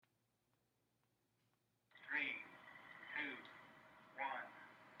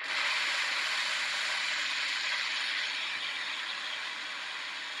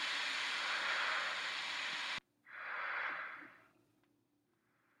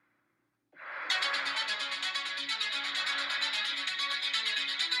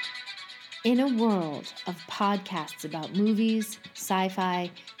In a world of podcasts about movies,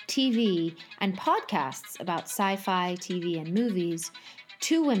 sci-fi, TV, and podcasts about sci-fi, TV, and movies,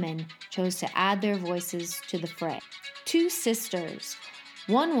 two women chose to add their voices to the fray. Two sisters.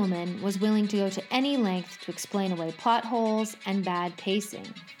 One woman was willing to go to any length to explain away plot holes and bad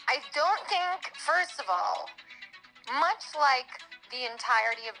pacing. I don't think, first of all, much like the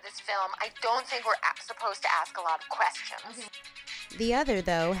entirety of this film, I don't think we're supposed to ask a lot of questions. The other,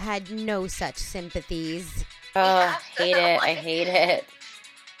 though, had no such sympathies. Oh, hate it. I hate it.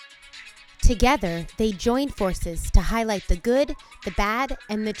 Together, they joined forces to highlight the good, the bad,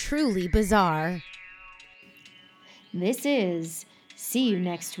 and the truly bizarre. This is See You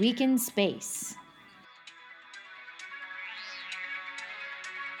Next Week in Space.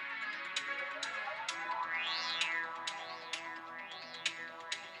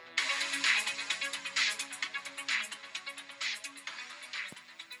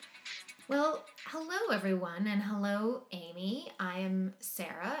 Well, hello everyone, and hello Amy. I am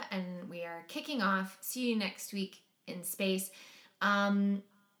Sarah, and we are kicking off See You Next Week in Space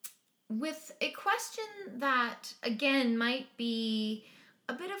with a question that, again, might be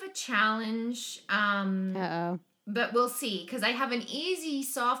a bit of a challenge. But we'll see, because I have an easy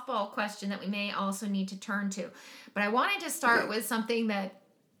softball question that we may also need to turn to. But I wanted to start with something that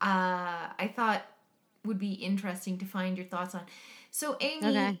I thought would be interesting to find your thoughts on. So,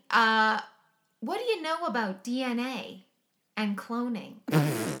 Amy, what do you know about DNA and cloning?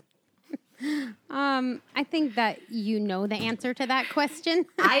 I think that you know the answer to that question.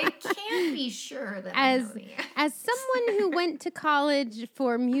 I can't be sure that I know the answer. As someone who went to college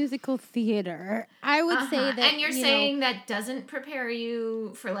for musical theater, I would say that. And you're saying that doesn't prepare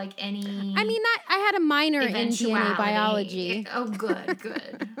you for like any. I mean, that I had a minor in DNA biology. Oh,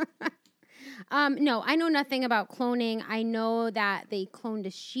 good. No, I know nothing about cloning. I know that they cloned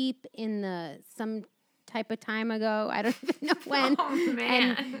a sheep in some type of time ago. I don't even know when. Oh,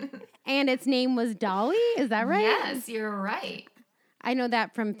 man. And its name was Dolly. Is that right? Yes, you're right. I know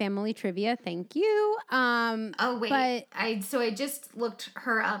that from Family Trivia. Thank you. Oh, wait. But I just looked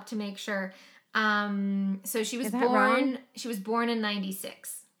her up to make sure. So she was Is that born. wrong? She was born in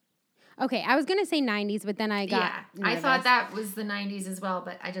 96. Okay, I was going to say 90s, but then I got I thought that was the 90s as well,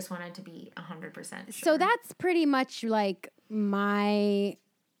 but I just wanted to be 100% sure. So that's pretty much like my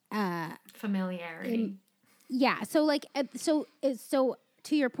familiarity. Yeah, so like so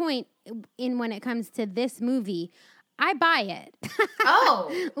to your point, in when it comes to this movie, I buy it.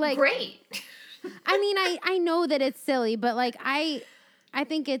 Oh, like great. I mean, I know that it's silly, but like I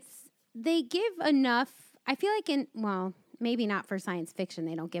think they give enough. I feel like maybe not for science fiction,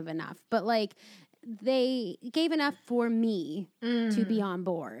 they don't give enough, but like they gave enough for me to be on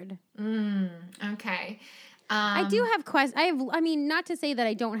board. Okay. I do have questions. I mean, not to say that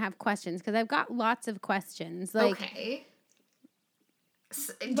I don't have questions, because I've got lots of questions. Like, okay.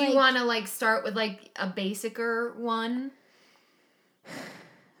 So, do you want to like start with like a basicer one?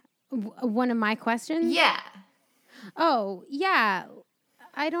 One of my questions? Yeah. Oh, yeah.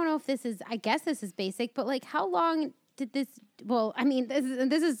 I don't know if I guess this is basic, but like how long did this, well, I mean,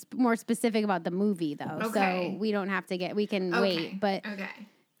 this is more specific about the movie though. Okay. So we don't have to we can wait, but. Okay.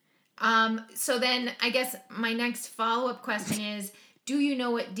 So then I guess my next follow-up question is, do you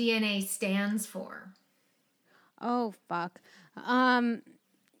know what DNA stands for? Oh, fuck.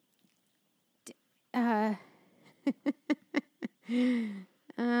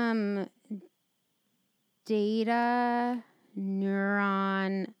 Data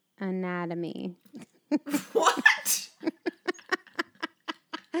neuron anatomy. What?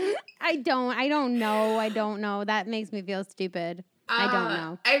 I don't know. That makes me feel stupid. I don't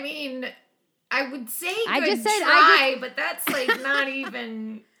know. I mean, I would say but that's like not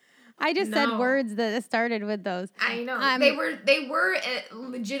even. I just said words that started with those. I know they were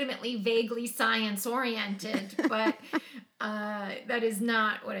legitimately vaguely science oriented, but that is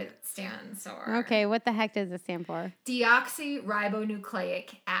not what it stands for. Okay, what the heck does it stand for?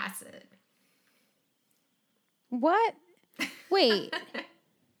 Deoxyribonucleic acid. What? Wait.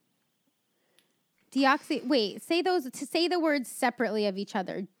 Say the words separately of each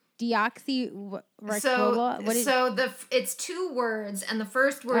other. It's two words, and the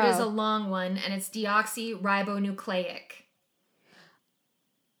first word is a long one, and it's deoxyribonucleic.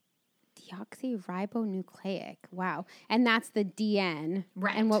 Deoxyribonucleic. Wow. And that's the DN.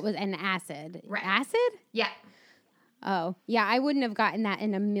 Right. And what was an acid? Right. Acid? Yeah. Oh, yeah. I wouldn't have gotten that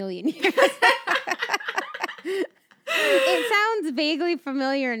in a million years. It sounds vaguely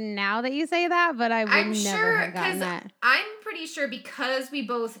familiar now that you say that, but I would never have gotten that. I'm pretty sure because we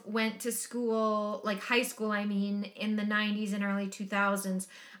both went to school, like high school, I mean, in the 90s and early 2000s,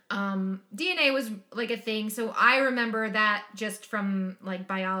 DNA was like a thing. So I remember that just from like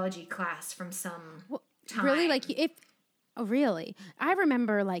biology class from some time. Really? Like really? I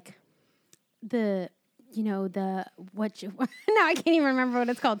remember like now I can't even remember what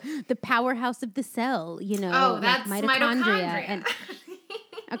it's called. The powerhouse of the cell, Oh, that's like mitochondria. And,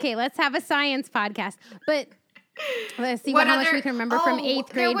 okay, let's have a science podcast. But let's see how much we can remember from 8th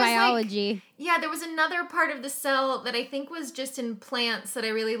grade biology. There was another part of the cell that I think was just in plants that I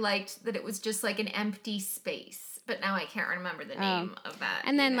really liked, that it was just like an empty space. But now I can't remember the name of that.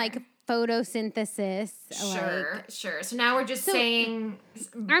 And then like photosynthesis. Sure. So now we're just saying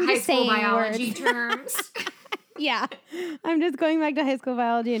high school biology terms. Yeah. I'm just going back to high school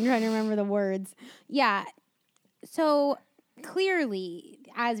biology and trying to remember the words. Yeah. So clearly,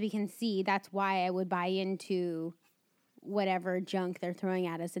 as we can see, that's why I would buy into whatever junk they're throwing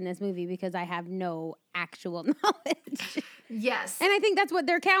at us in this movie, because I have no actual knowledge. Yes. And I think that's what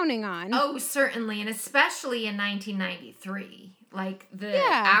they're counting on. Oh, certainly. And especially in 1993. Like the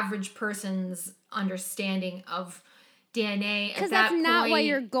average person's understanding of DNA at that point. Because that's not why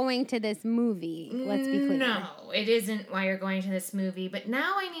you're going to this movie. Let's be clear. No, it isn't why you're going to this movie. But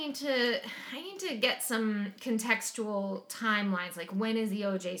now I need to get some contextual timelines. Like, when is the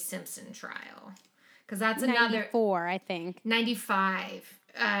O.J. Simpson trial? Because that's 94, I think. 95.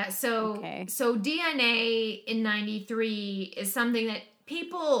 So DNA in 93 is something that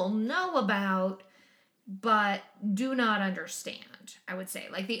people know about, but do not understand, I would say,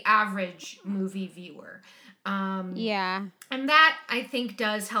 like the average movie viewer. And that, I think,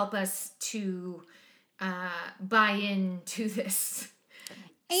 does help us to buy into this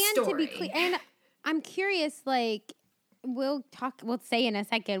story. To be clear, and I'm curious, like, we'll say in a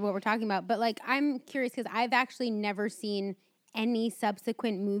second what we're talking about, but like, I'm curious because I've actually never seen any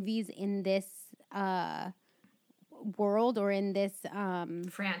subsequent movies in this world or in this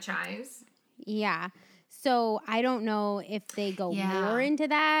franchise. Yeah. So I don't know if they go more into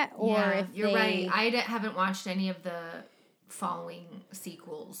that or if you're right. I haven't watched any of the following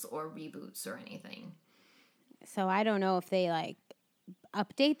sequels or reboots or anything. So I don't know if they like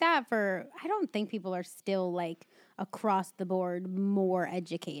update that I don't think people are still like across the board more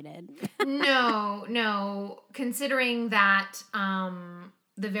educated. No. Considering that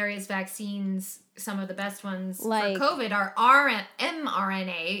the various vaccines, some of the best ones for COVID are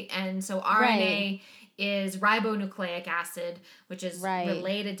mRNA, and so RNA is ribonucleic acid, which is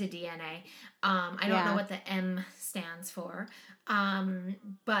related to DNA. I don't know what the M stands for.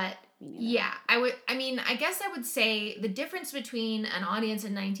 But I guess I would say the difference between an audience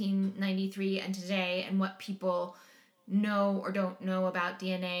in 1993 and today and what people know or don't know about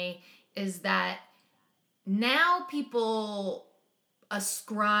DNA is that now people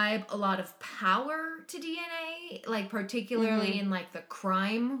ascribe a lot of power to DNA, like particularly in like the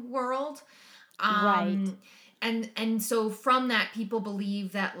crime world. And so from that, people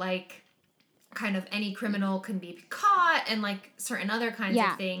believe that like kind of any criminal can be caught and like certain other kinds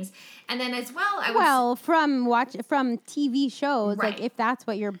of things. And then as well, from TV shows, like if that's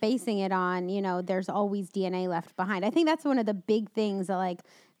what you're basing it on, there's always DNA left behind. I think that's one of the big things that like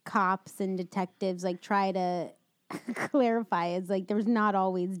cops and detectives like try to clarify is like there's not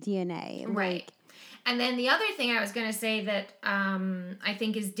always DNA. Right. And then the other thing I was going to say that I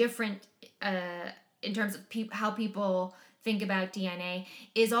think is different in terms of how people think about DNA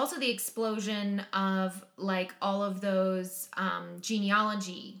is also the explosion of like all of those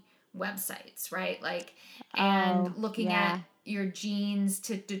genealogy websites, right? Like, and looking at your genes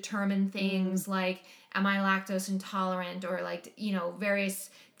to determine things like, am I lactose intolerant, or like, various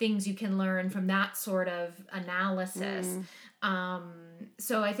things you can learn from that sort of analysis.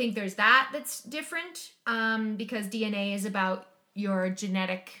 So I think there's that's different because DNA is about your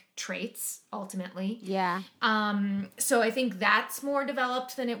genetic traits ultimately. Yeah. So I think that's more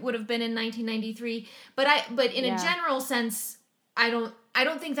developed than it would have been in 1993. But in a general sense, I don't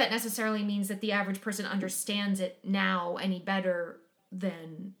think that necessarily means that the average person understands it now any better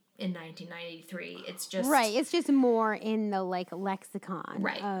than in 1993. It's just it's just more in the like lexicon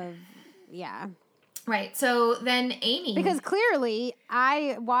of Right. So then Amy, because clearly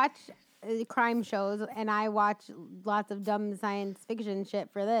I watch crime shows and I watch lots of dumb science fiction shit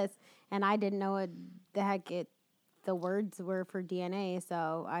for this, and I didn't know what the heck the words were for DNA,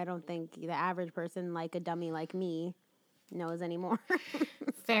 so I don't think the average person, like a dummy like me, knows anymore.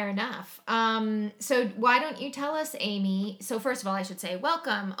 Fair enough. So why don't you tell us, Amy? So first of all, I should say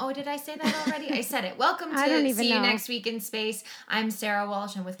welcome. Oh, did I say that already? I said it. Welcome to See You Next Week in Space. I'm Sarah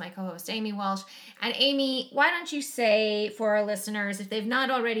Walsh. I'm with my co-host Amy Walsh. And Amy, why don't you say for our listeners, if they've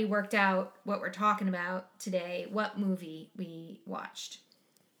not already worked out what we're talking about today, what movie we watched?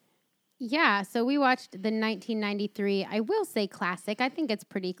 Yeah, so we watched the 1993, I will say classic. I think it's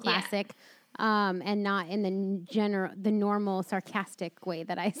pretty classic. Yeah. And not in the normal sarcastic way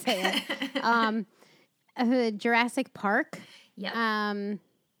that I say it. Jurassic Park. Yeah.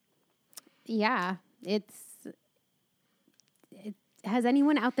 Yeah, has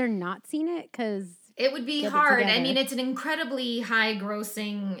anyone out there not seen it? Because it would be hard. I mean, it's an incredibly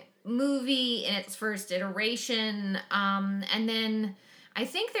high-grossing movie in its first iteration, and then I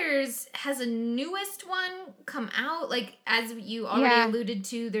think has a newest one come out. Like, as you already alluded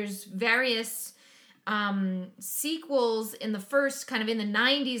to, there's various sequels in the first, kind of in the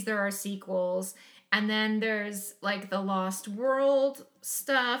 90s, there are sequels. And then there's, like, the Lost World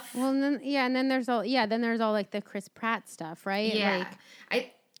stuff. Well, and then there's all like the Chris Pratt stuff, right? Yeah.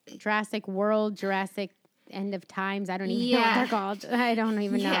 Like, Jurassic World, Jurassic End of Times. I don't even know what they're called. I don't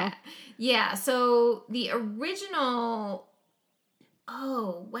even know. Yeah, so the original...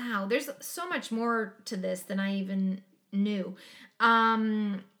 Oh, wow. There's so much more to this than I even knew.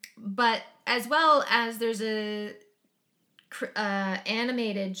 But as well as there's a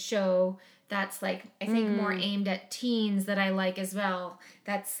animated show that's, like, I think more aimed at teens that I like as well.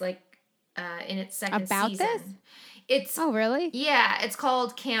 That's, like, in its second season. About this? It's... Oh, really? Yeah, it's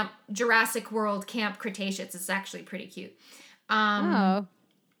called Jurassic World Camp Cretaceous. It's actually pretty cute.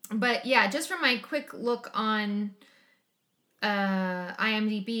 But, yeah, just from my quick look on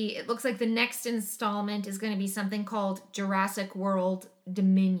IMDb, it looks like the next installment is going to be something called Jurassic World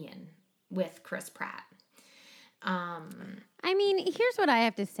Dominion with Chris Pratt. I mean, here's what I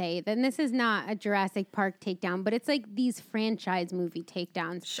have to say. Then this is not a Jurassic Park takedown, but it's like these franchise movie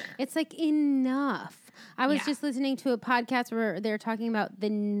takedowns. Sure. It's like enough. I was just listening to a podcast where they're talking about the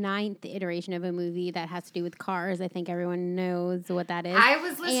 9th iteration of a movie that has to do with cars. I think everyone knows what that is. I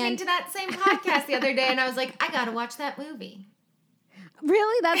was listening to that same podcast the other day, and I was like, I got to watch that movie.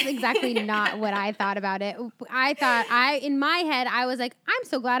 Really? That's exactly not what I thought about it. In my head, I was like, I'm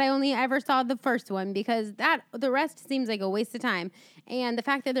so glad I only ever saw the first one because the rest seems like a waste of time. And the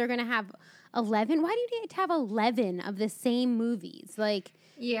fact that they're going to have 11, why do you need to have 11 of the same movies? Like,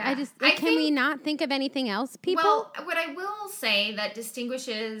 can we not think of anything else, people? Well, what I will say that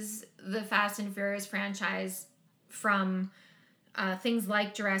distinguishes the Fast and Furious franchise from things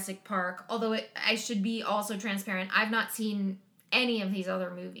like Jurassic Park, although I should be also transparent, I've not seen any of these other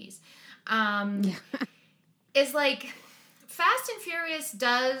movies, is like Fast and Furious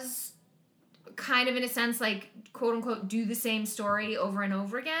does kind of, in a sense, like, quote unquote, do the same story over and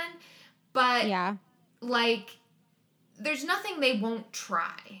over again, but like there's nothing they won't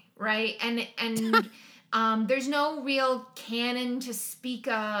try, right? And there's no real canon to speak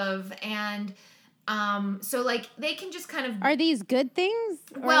of, and so, like, they can just kind of... Are these good things?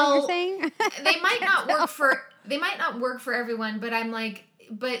 Well, you're saying? They might not work for everyone, but I'm like,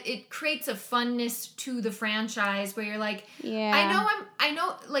 but it creates a funness to the franchise where you're like, I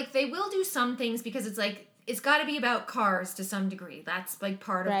know, like, they will do some things because it's like, it's got to be about cars to some degree. That's, like,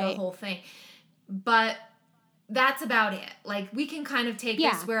 part of the whole thing. But that's about it. Like, we can kind of take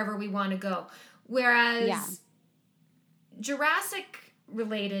this wherever we want to go. Whereas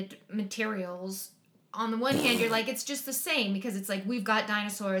Jurassic-related materials, on the one hand, you're like, it's just the same because it's like, we've got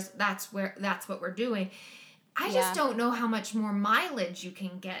dinosaurs. That's what we're doing. I just don't know how much more mileage you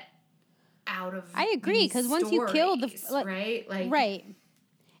can get out of. I agree, because once you kill right, like, right,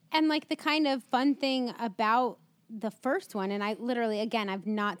 and like the kind of fun thing about the first one, and I literally, again, I've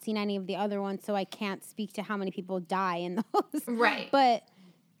not seen any of the other ones, so I can't speak to how many people die in those. Right, but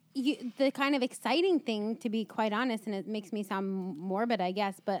the kind of exciting thing, to be quite honest, and it makes me sound morbid, I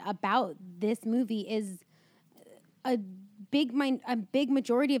guess, but about this movie is a big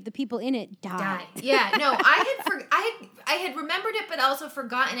majority of the people in it die. Yeah, no, I had remembered it, but also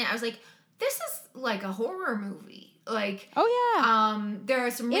forgotten it. I was like, this is like a horror movie. Like, oh yeah, there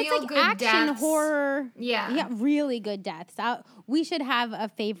are some real like good action deaths. Horror. Yeah, really good deaths. We should have a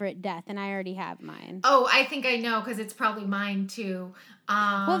favorite death, and I already have mine. Oh, I think I know because it's probably mine too.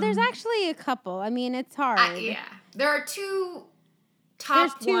 Well, there's actually a couple. I mean, it's hard. There are two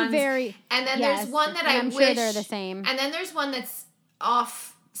top there's two ones, and then there's one that I'm sure they're the same. And then there's one that's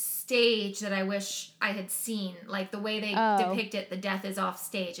off stage that I wish I had seen. Like the way they depict it, the death is off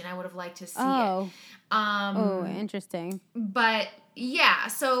stage, and I would have liked to see it. Interesting. But yeah,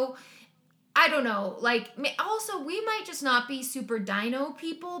 so I don't know. Like, also, we might just not be super dino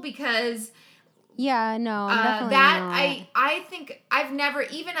people because. Yeah, no, I'm definitely not. I think I've never,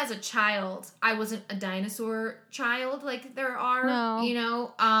 even as a child, I wasn't a dinosaur child like there are, you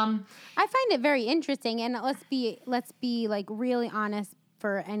know. I find it very interesting, and let's be like really honest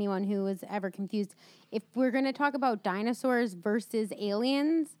for anyone who was ever confused. If we're going to talk about dinosaurs versus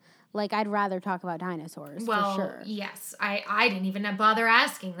aliens, like I'd rather talk about dinosaurs for sure. Yes. I didn't even bother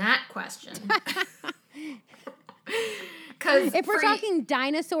asking that question. Because if we're talking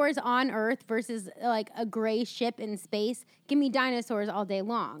dinosaurs on Earth versus like a gray ship in space, give me dinosaurs all day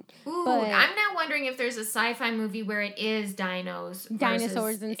long. Ooh, I'm now wondering if there's a sci-fi movie where it is dinosaurs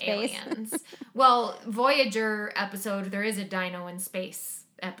in space. Aliens. Well, Voyager episode, there is a dino in space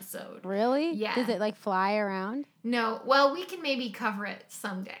episode. Really? Yeah. Does it like fly around? No. Well, we can maybe cover it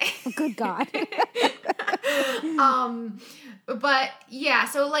someday. Oh, good God. But yeah,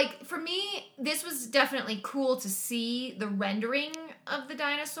 so like for me, this was definitely cool to see the rendering of the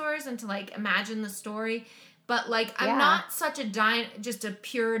dinosaurs and to like imagine the story. But like I'm not such a just a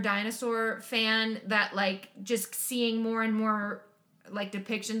pure dinosaur fan that like just seeing more and more like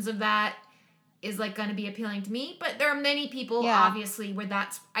depictions of that is like going to be appealing to me. But there are many people obviously where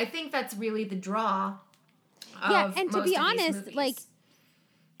I think that's really the draw. And to be honest, like.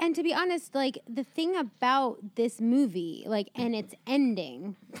 And to be honest, like, the thing about this movie, like, and its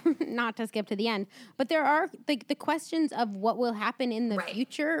ending, not to skip to the end, but there are, like, the questions of what will happen in the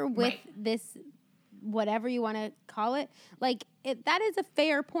future with this, whatever you want to call it. Like, that is a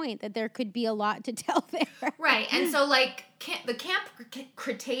fair point that there could be a lot to tell there. Right. And so, like, the Camp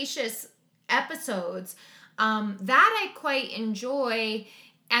Cretaceous episodes, that I quite enjoy,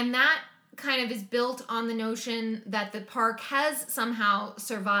 and that kind of is built on the notion that the park has somehow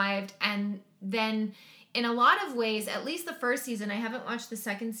survived, and then in a lot of ways, at least the first season, I haven't watched the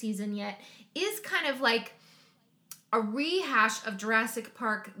second season yet, is kind of like a rehash of Jurassic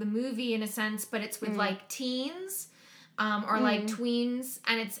Park the movie in a sense, but it's with like teens or like tweens,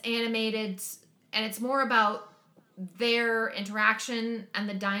 and it's animated, and it's more about their interaction, and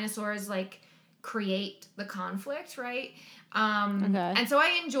the dinosaurs like create the conflict, right? And so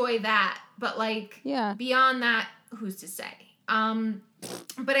I enjoy that, but like beyond that, who's to say?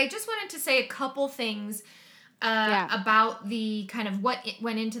 But I just wanted to say a couple things about the kind of what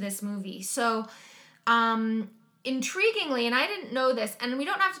went into this movie. So intriguingly, and I didn't know this, and we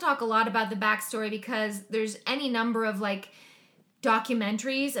don't have to talk a lot about the backstory because there's any number of like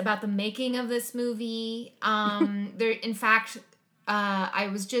documentaries about the making of this movie. There, in fact, I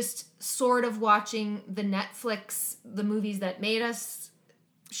was just sort of watching the Netflix, The Movies That Made Us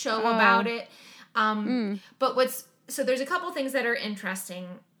show about it. But so there's a couple things that are interesting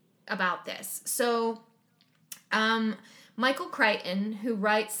about this. So Michael Crichton, who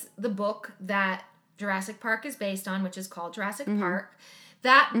writes the book that Jurassic Park is based on, which is called Jurassic Park,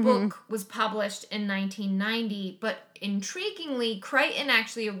 that book was published in 1990, but intriguingly, Crichton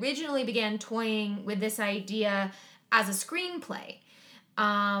actually originally began toying with this idea as a screenplay.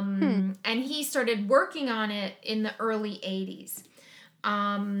 And he started working on it in the early 80s.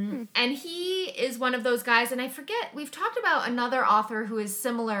 And he is one of those guys, and I forget, we've talked about another author who is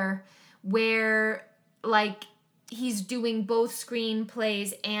similar, where like he's doing both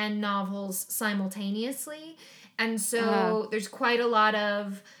screenplays and novels simultaneously. And so there's quite a lot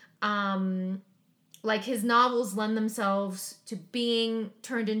of like his novels lend themselves to being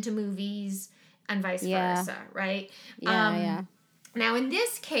turned into movies and vice versa, right? Now, in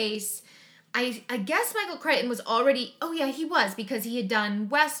this case, I guess Michael Crichton was already... Oh, yeah, he was, because he had done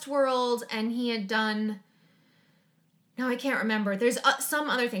Westworld, and he had done... No, I can't remember. There's some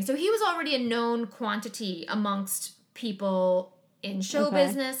other thing. So he was already a known quantity amongst people in show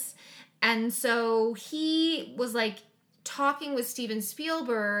business. And so he was, like, talking with Steven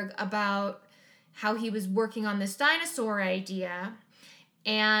Spielberg about how he was working on this dinosaur idea.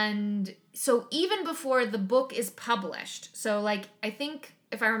 And so even before the book is published, so like I think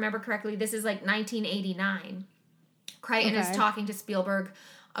if I remember correctly, this is like 1989. Crichton is talking to Spielberg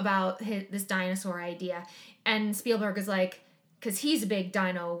about this dinosaur idea, and Spielberg is like, because he's a big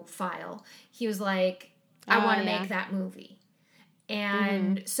dino-phile, he was like, I want to make that movie.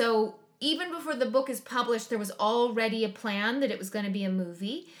 And so even before the book is published, there was already a plan that it was going to be a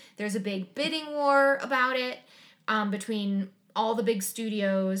movie. There's a big bidding war about it between all the big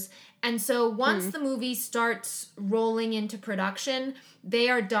studios. And so once the movie starts rolling into production, they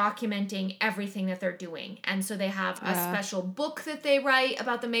are documenting everything that they're doing. And so they have a special book that they write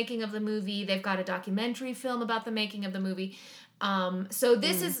about the making of the movie. They've got a documentary film about the making of the movie. So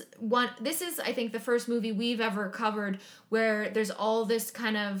this is I think the first movie we've ever covered where there's all this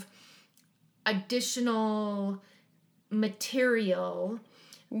kind of additional material.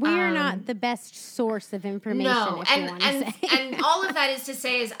 We're not the best source of information. No, and all of that is to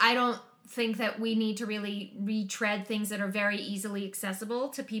say is I don't think that we need to really retread things that are very easily accessible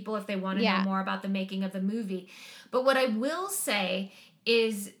to people if they want to know more about the making of the movie. But what I will say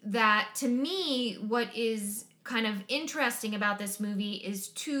is that to me, what is kind of interesting about this movie is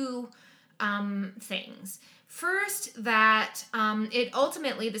two things. First, that it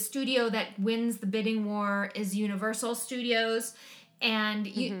ultimately, the studio that wins the bidding war is Universal Studios. And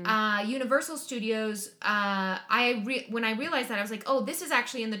Universal Studios, when I realized that, I was like, oh, this is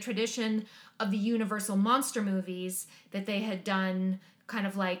actually in the tradition of the Universal monster movies that they had done kind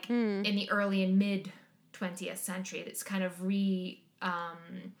of like in the early and mid 20th century. It's kind of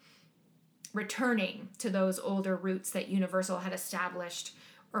returning to those older roots that Universal had established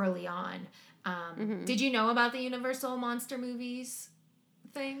early on. Did you know about the Universal monster movies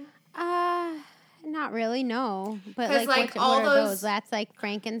thing? Not really, no. But like what all are those? That's like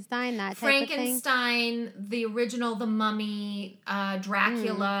Frankenstein, that type of thing? Frankenstein, the original The Mummy,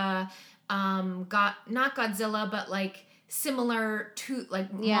 Dracula, not Godzilla, but like similar to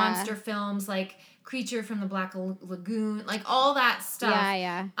like monster films like Creature from the Black Lagoon, like all that stuff.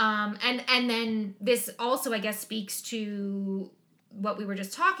 Yeah. And then this also, I guess, speaks to what we were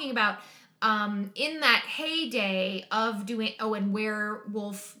just talking about. In that heyday of doing, and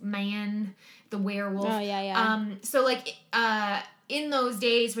Werewolf Man, the werewolf. Oh, yeah. So like, in those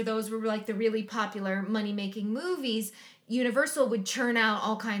days where those were like the really popular money-making movies, Universal would churn out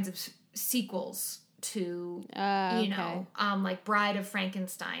all kinds of sequels to, like Bride of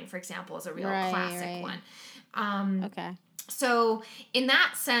Frankenstein, for example, is a real classic one. Okay. So in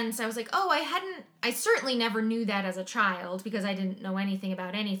that sense, I was like, oh, I certainly never knew that as a child because I didn't know anything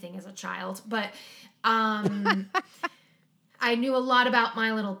about anything as a child. But I knew a lot about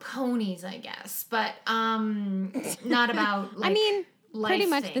My Little Ponies, I guess, but not about like, life pretty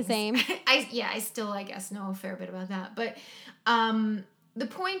much things. the same. I still, I guess, know a fair bit about that. But the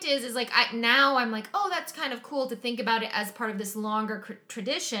point is like now I'm like, oh, that's kind of cool to think about it as part of this longer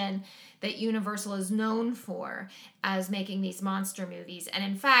tradition that Universal is known for as making these monster movies. And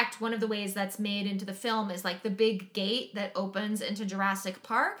in fact, one of the ways that's made into the film is like the big gate that opens into Jurassic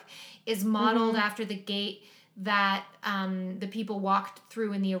Park is modeled after the gate that the people walked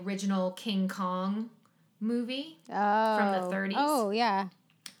through in the original King Kong movie from the 30s. Oh, yeah.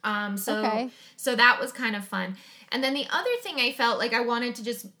 So that was kind of fun. And then the other thing I felt like I wanted to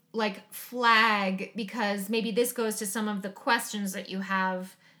just like flag, because maybe this goes to some of the questions that you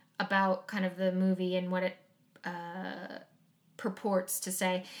have about kind of the movie and what it purports to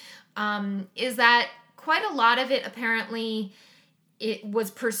say, is that quite a lot of it apparently it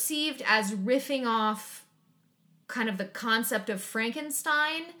was perceived as riffing off kind of the concept of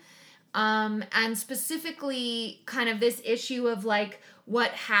Frankenstein, and specifically kind of this issue of like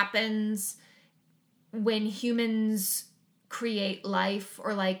what happens when humans create life,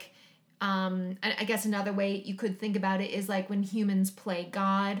 or like I guess another way you could think about it is like when humans play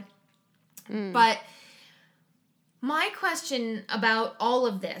God. But my question about all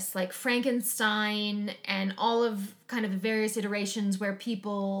of this, like Frankenstein and all of kind of the various iterations where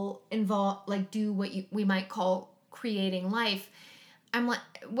people do what we might call creating life, I'm like,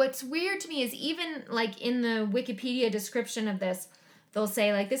 what's weird to me is even like in the Wikipedia description of this, they'll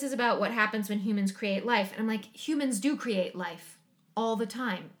say like, this is about what happens when humans create life. And I'm like, humans do create life all the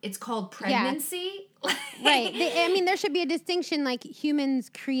time. It's called pregnancy. Yeah. Right. There should be a distinction, like humans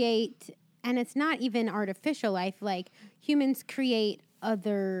create, and it's not even artificial life, like humans create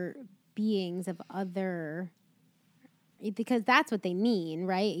other beings of other, because that's what they mean,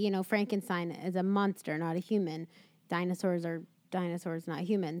 right? You know, Frankenstein is a monster, not a human. Dinosaurs, not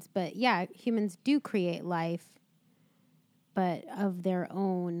humans. But yeah, humans do create life, but of their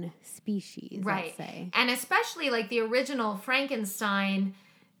own species, right? Let's say. And especially like the original Frankenstein,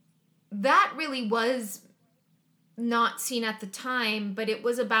 that really was not seen at the time, but it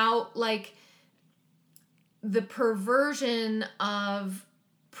was about like the perversion of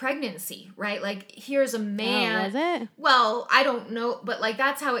pregnancy, right? Like here's a man. Oh, was it? Well, I don't know, but like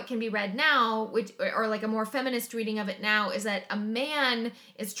that's how it can be read now, which, or like a more feminist reading of it now, is that a man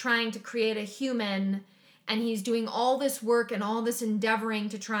is trying to create a human, and he's doing all this work and all this endeavoring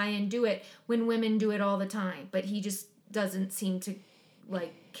to try and do it when women do it all the time, but he just doesn't seem to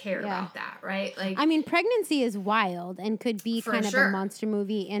like care about that, right? Like, I mean, pregnancy is wild and could be kind of a monster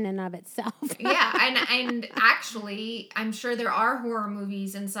movie in and of itself. Yeah, and actually, I'm sure there are horror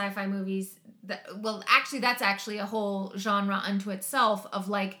movies and sci-fi movies that, well, actually, that's actually a whole genre unto itself of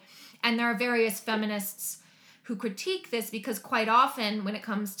like, and there are various feminists who critique this because quite often when it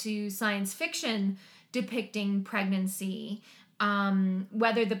comes to science fiction depicting pregnancy,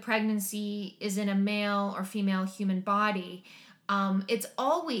 whether the pregnancy is in a male or female human body, it's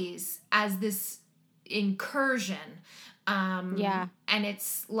always as this incursion. And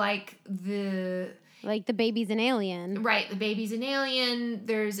it's like Like the baby's an alien. Right, the baby's an alien.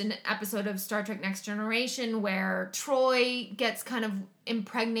 There's an episode of Star Trek Next Generation where Troy gets kind of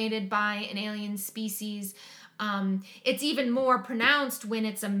impregnated by an alien species. It's even more pronounced when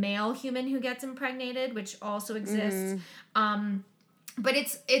it's a male human who gets impregnated, which also exists. But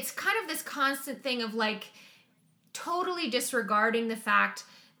it's kind of this constant thing of like totally disregarding the fact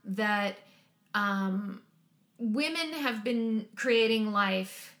that women have been creating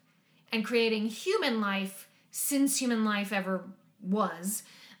life and creating human life since human life ever was.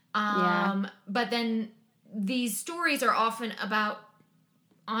 But then these stories are often about,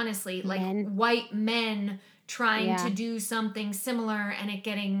 honestly, like white men trying to do something similar and it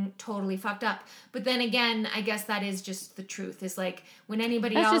getting totally fucked up. But then again, I guess that is just the truth. Is like when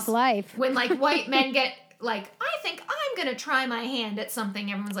anybody That's else, just life. when like white men get like, I think I'm gonna try my hand at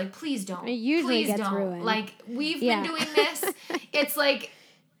something, everyone's like, please don't. It usually please gets don't. ruined. Like we've been doing this. It's like,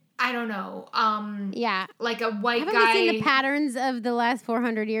 I don't know. Like a white Haven't guy. we seen the patterns of the last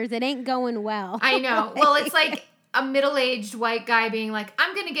 400 years? It ain't going well. I know. Well, it's like a middle-aged white guy being like,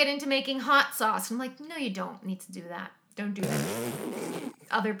 I'm going to get into making hot sauce. I'm like, no, you don't need to do that. Don't do that.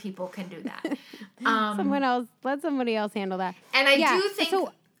 Other people can do that. Let somebody else handle that. And I do think...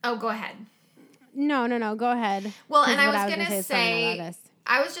 oh, go ahead. No, go ahead. Well, and I was going to say...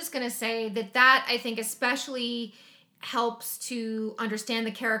 I was just going to say that I think especially helps to understand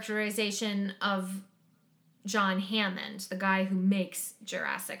the characterization of John Hammond, the guy who makes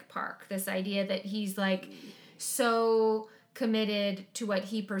Jurassic Park. This idea that he's like so committed to what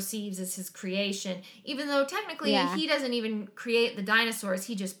he perceives as his creation, even though technically he doesn't even create the dinosaurs,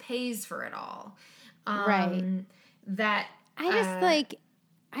 he just pays for it all. Right. That I just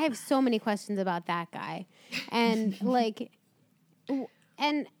I have so many questions about that guy. And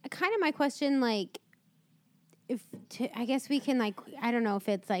and kind of my question, like, I guess we can, like, I don't know if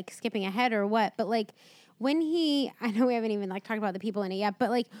it's like skipping ahead or what, but like when I know we haven't even like talked about the people in it yet, but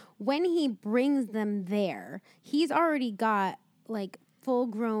like when he brings them there, he's already got like full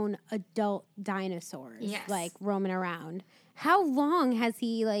grown adult dinosaurs like roaming around. How long has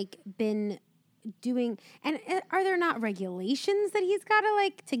he like been doing, and are there not regulations that he's got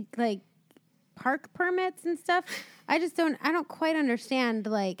to park permits and stuff? I don't quite understand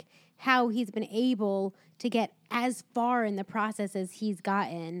like how he's been able to get as far in the process as he's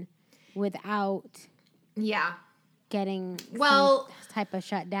gotten without getting some type of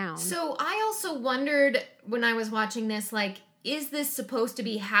shut down. So I also wondered when I was watching this, like, is this supposed to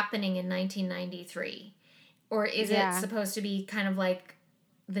be happening in 1993? Or is it supposed to be kind of like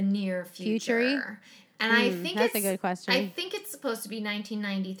the near future? And I think that's a good question. I think it's supposed to be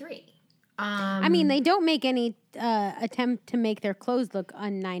 1993. I mean, they don't make any attempt to make their clothes look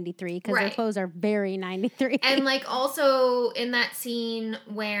un-93 because their clothes are very 93. And like also in that scene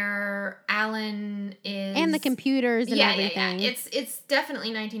where Alan is... And the computers and everything. Yeah. It's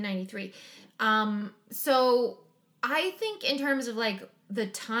definitely 1993. So I think in terms of like the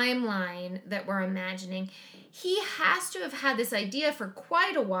timeline that we're imagining, he has to have had this idea for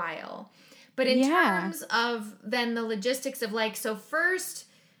quite a while. But in terms of then the logistics of like, so first...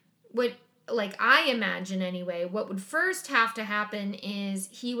 what, like, I imagine anyway, what would first have to happen is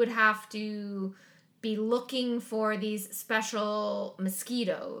he would have to be looking for these special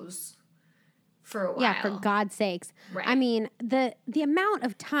mosquitoes for a while. Yeah, for God's sakes. Right. I mean, the amount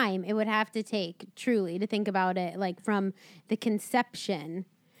of time it would have to take, truly, to think about it, like, from the conception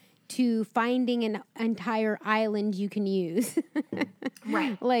to finding an entire island you can use.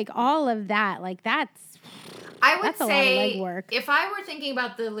 Right. Like, all of that, like, that's a lot of legwork. If I were thinking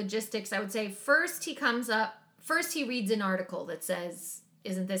about the logistics, I would say first he reads an article that says,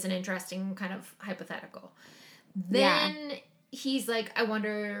 isn't this an interesting kind of hypothetical? Then he's like, I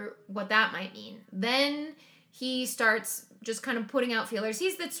wonder what that might mean. Then he starts just kind of putting out feelers.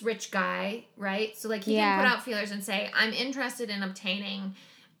 He's this rich guy, right? So like he can put out feelers and say, I'm interested in obtaining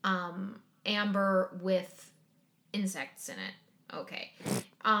amber with insects in it. Okay.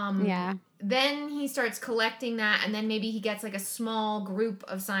 Then he starts collecting that, and then maybe he gets like a small group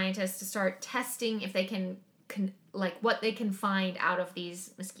of scientists to start testing if they can like what they can find out of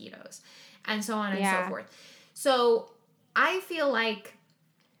these mosquitoes, and so on and so forth. So I feel like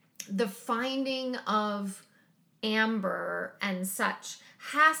the finding of amber and such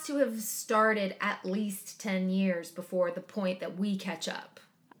has to have started at least 10 years before the point that we catch up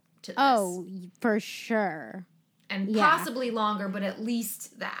to this. Oh, for sure. And possibly longer, but at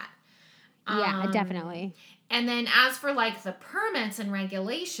least that. Yeah, definitely. And then as for like the permits and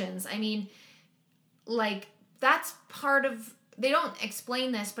regulations, I mean, like that's part of, they don't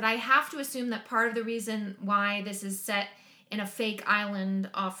explain this, but I have to assume that part of the reason why this is set in a fake island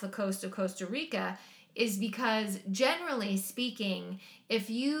off the coast of Costa Rica is because, generally speaking, if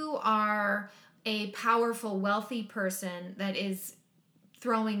you are a powerful, wealthy person that is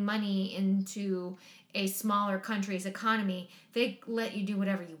throwing money into a smaller country's economy, they let you do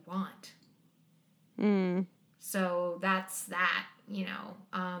whatever you want. So that's that,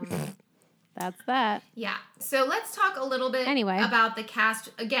 That's that. Yeah. So let's talk a little bit about the cast.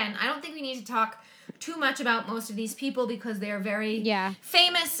 Again, I don't think we need to talk too much about most of these people because they're very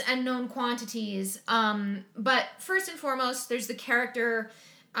famous and known quantities. But first and foremost, there's the character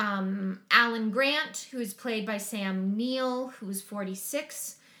Alan Grant, who is played by Sam Neill, who was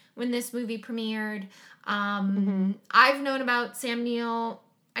 46 when this movie premiered. I've known about Sam Neill.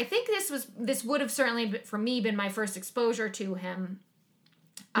 I think this would have certainly, for me, been my first exposure to him.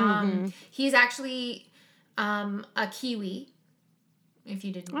 He's actually a Kiwi, if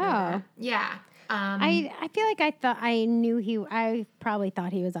you didn't know that. Yeah. I feel like I probably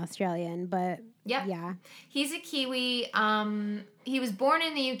thought he was Australian, but yeah. He's a Kiwi. He was born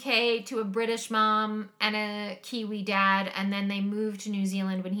in the UK to a British mom and a Kiwi dad, and then they moved to New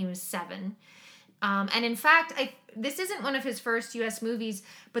Zealand when he was 7. And in fact, this isn't one of his first US movies,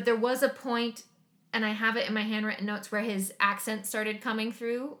 but there was a point, and I have it in my handwritten notes, where his accent started coming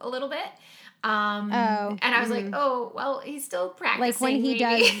through a little bit. And I was like, oh, well, he's still practicing. Like when he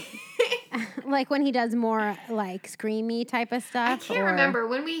does, like when he does more like screamy type of stuff. I can't remember.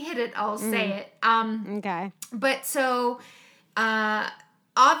 When we hit it, I'll say it. Okay. But so,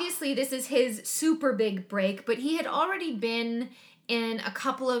 obviously this is his super big break, but he had already been in a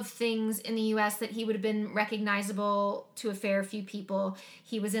couple of things in the U.S. that he would have been recognizable to a fair few people.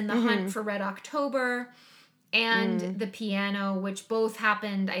 He was in The Hunt for Red October and The Piano, which both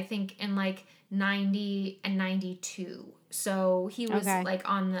happened, I think, in like 90 and 92. So he was like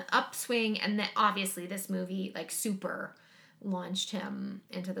on the upswing, and then obviously this movie like super launched him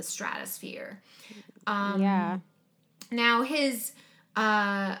into the stratosphere. Now his,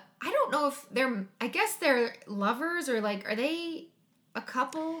 I don't know if I guess they're lovers or like, are they a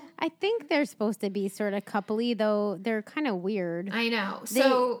couple? I think they're supposed to be sort of coupley, though they're kind of weird. I know.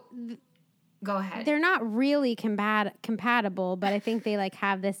 So go ahead. They're not really compatible, but I think they like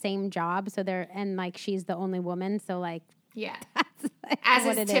have the same job. So and like she's the only woman. So like, yeah, that's like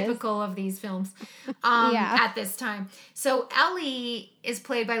as is typical of these films at this time. So Ellie is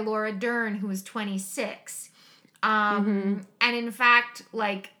played by Laura Dern, who is 26. And in fact,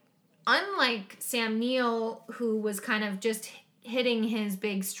 like, unlike Sam Neill, who was kind of just hitting his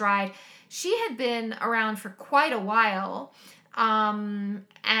big stride, she had been around for quite a while.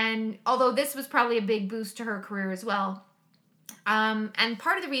 And although this was probably a big boost to her career as well. And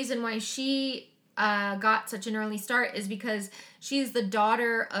part of the reason why she got such an early start is because she's the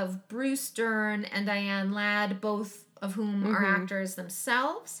daughter of Bruce Dern and Diane Ladd, both of whom are actors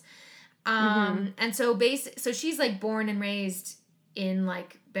themselves. And so she's like born and raised in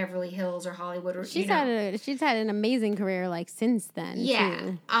like Beverly Hills or Hollywood, or she's had an amazing career like since then.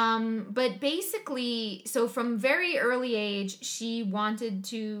 Yeah. Too. But basically, so from very early age, she wanted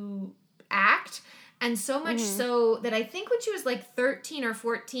to act, and so much so that I think when she was like 13 or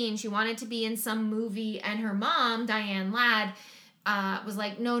 14, she wanted to be in some movie, and her mom, Diane Ladd, was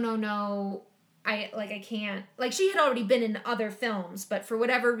like, no. I can't. Like, she had already been in other films, but for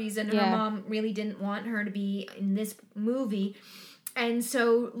whatever reason, her mom really didn't want her to be in this movie. And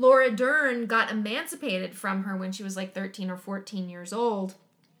so Laura Dern got emancipated from her when she was like 13 or 14 years old,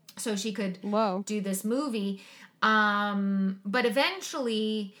 so she could do this movie. But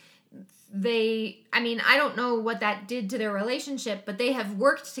eventually I don't know what that did to their relationship, but they have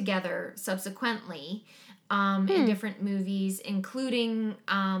worked together subsequently. In different movies, including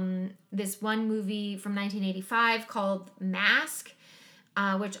this one movie from 1985 called Mask,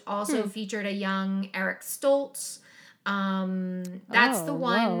 which also featured a young Eric Stoltz. That's the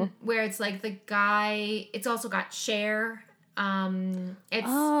one where it's like the guy. It's also got Cher.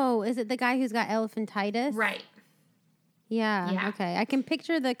 Is it the guy who's got elephantitis? Right. Yeah. Okay. I can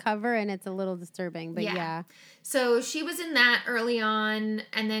picture the cover, and it's a little disturbing, but yeah. So she was in that early on,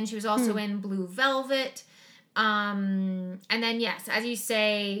 and then she was also in Blue Velvet. And then, yes, as you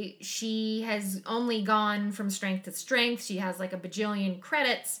say, she has only gone from strength to strength. She has like a bajillion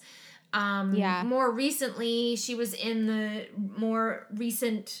credits. More recently, she was in the more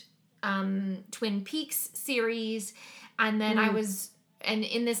recent Twin Peaks series. And then and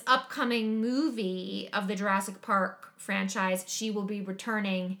in this upcoming movie of the Jurassic Park franchise, she will be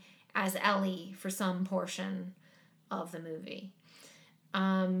returning as Ellie for some portion of the movie.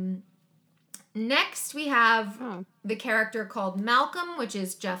 Next, we have the character called Malcolm, which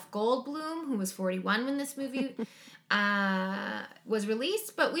is Jeff Goldblum, who was 41 when this movie was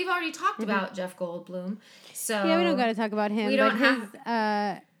released, but we've already talked about Jeff Goldblum. So yeah, we don't got to talk about him. We but don't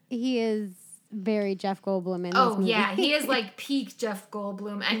have. He is very Jeff Goldblum in this movie. Yeah, he is like peak Jeff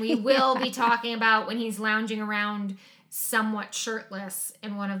Goldblum, and we will be talking about when he's lounging around somewhat shirtless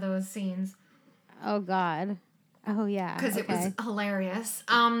in one of those scenes. Oh God. Oh yeah. Because it was hilarious.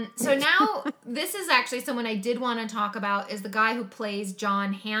 So now this is actually someone I did want to talk about is the guy who plays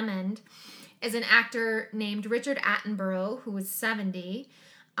John Hammond, is an actor named Richard Attenborough, who was 70.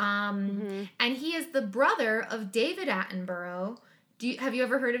 And he is the brother of David Attenborough. Have you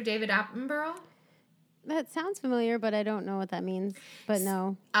ever heard of David Attenborough? That sounds familiar, but I don't know what that means. But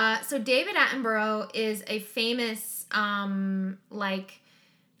no. So David Attenborough is a famous,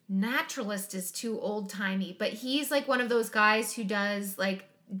 naturalist is too old-timey, but he's like one of those guys who does like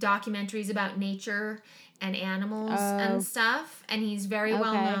documentaries about nature and animals and stuff, and he's very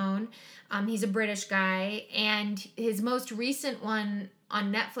well known. He's a British guy, and his most recent one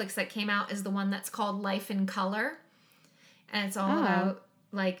on Netflix that came out is the one that's called Life in Color, and it's all about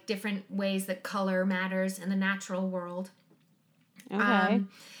like different ways that color matters in the natural world. Okay.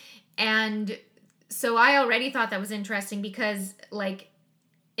 And so I already thought that was interesting because, like,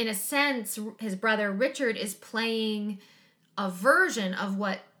 in a sense, his brother Richard is playing a version of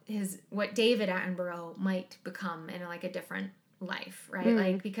what David Attenborough might become in like a different life, right?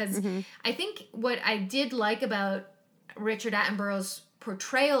 Like, because I think what I did like about Richard Attenborough's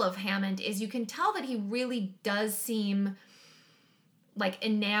portrayal of Hammond is you can tell that he really does seem like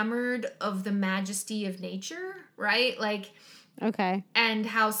enamored of the majesty of nature, right? Like, and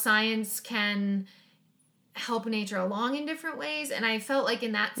how science can help nature along in different ways. And I felt like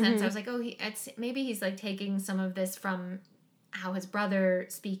in that sense, I was like, maybe he's like taking some of this from how his brother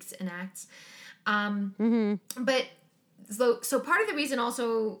speaks and acts. But so part of the reason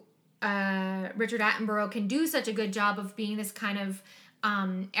also Richard Attenborough can do such a good job of being this kind of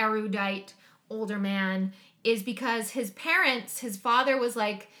erudite older man is because his parents, his father was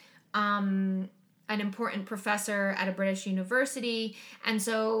like an important professor at a British university. And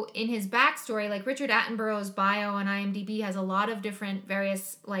so in his backstory, like Richard Attenborough's bio on IMDb has a lot of different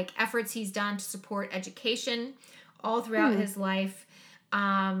various like efforts he's done to support education all throughout his life.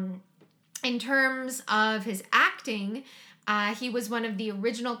 In terms of his acting, he was one of the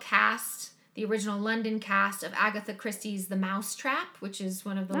original London cast of Agatha Christie's The Mousetrap, which is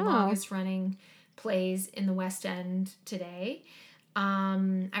one of the longest running plays in the West End today.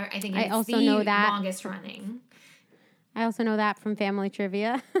 I think it's the longest running. I also know that from Family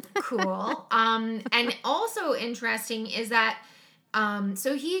Trivia. Cool. And also interesting is that,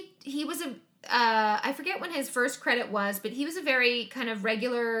 so he was I forget when his first credit was, but he was a very kind of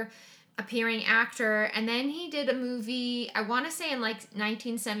regular appearing actor. And then he did a movie, I want to say in like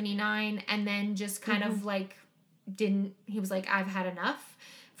 1979, and then just kind of like he was like, I've had enough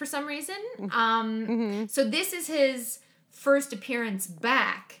for some reason. So this is his first appearance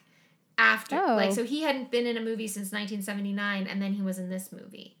back after so he hadn't been in a movie since 1979, and then he was in this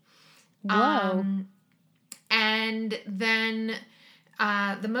movie. And then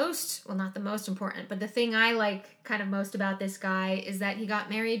not the most important, but the thing I like kind of most about this guy is that he got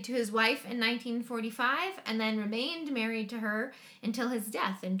married to his wife in 1945 and then remained married to her until his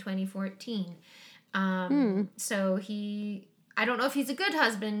death in 2014. So I don't know if he's a good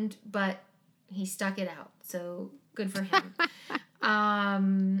husband, but he stuck it out. So good for him.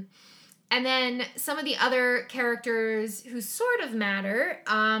 And then some of the other characters who sort of matter,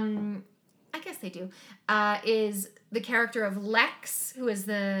 I guess they do, is the character of Lex, who is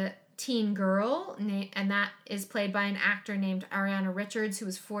the teen girl, and that is played by an actor named Ariana Richards, who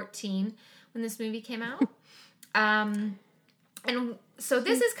was 14 when this movie came out. And so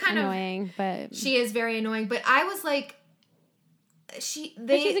this is kind annoying, but she is very annoying, but I was like, she's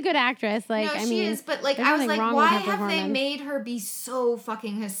a good actress. Like, no, she is, but like, I was like, why have they made her be so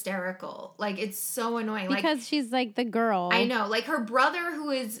fucking hysterical? Like, it's so annoying. Because she's like the girl. I know. Like, her brother, who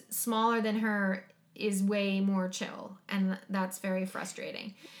is smaller than her, is way more chill, and that's very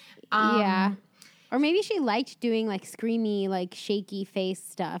frustrating. Yeah. Or maybe she liked doing like screamy, like shaky face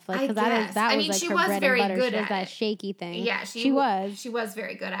stuff. Like, because that was like she her was bread very and butter. good She at that it. shaky thing. Yeah, she was. She was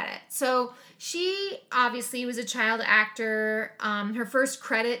very good at it. So she obviously was a child actor. Her first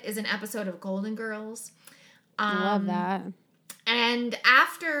credit is an episode of Golden Girls. Love that. And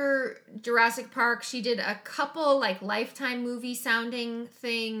after Jurassic Park, she did a couple like Lifetime movie sounding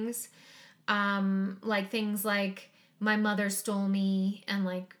things, like things like My Mother Stole Me and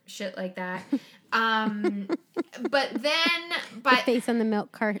like shit like that. But then, the Face on the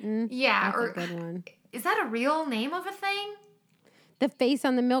Milk Carton. Yeah, that's a good one. Is that a real name of a thing? The face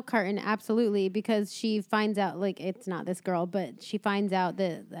on the milk carton, absolutely, because she finds out, like, it's not this girl, but she finds out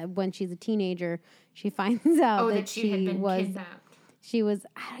that when she's a teenager, she finds out that she had been kidnapped. She was,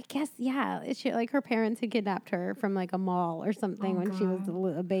 I guess, like her parents had kidnapped her from like a mall or something when she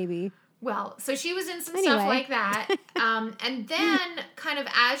was a baby. Well, so she was in some stuff like that. And then kind of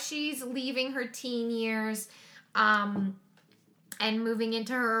as she's leaving her teen years and moving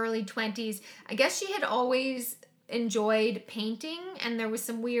into her early 20s, I guess she had always enjoyed painting, and there was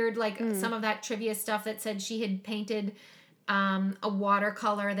some weird some of that trivia stuff that said she had painted a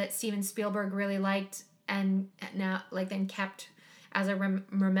watercolor that Steven Spielberg really liked and now then kept as a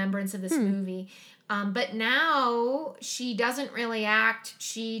remembrance of this movie. But now she doesn't really act.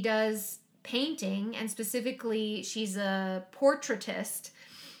 She does painting, and specifically she's a portraitist.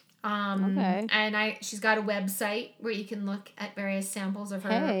 And she's got a website where you can look at various samples of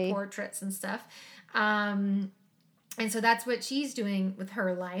her portraits and stuff. And so that's what she's doing with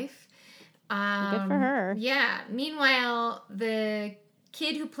her life. Good for her. Yeah. Meanwhile, the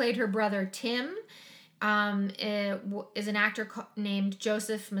kid who played her brother, Tim, is an actor named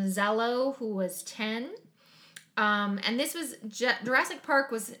Joseph Mazzello, who was 10. And this was Jurassic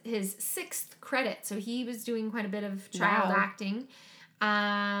Park was his 6th credit, so he was doing quite a bit of child acting.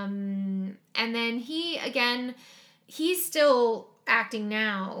 And then he's still acting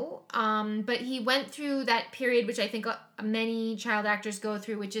now, but he went through that period which I think many child actors go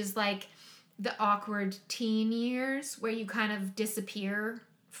through, which is like the awkward teen years where you kind of disappear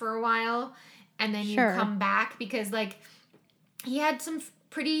for a while and then you come back, because like he had some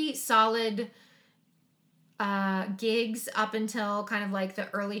pretty solid gigs up until kind of like the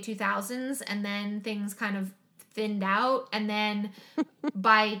early 2000s, and then things kind of thinned out, and then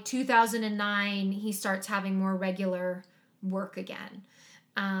by 2009 he starts having more regular work again.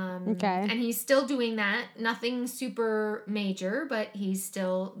 And he's still doing that. Nothing super major, but he's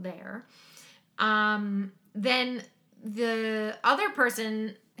still there. Then the other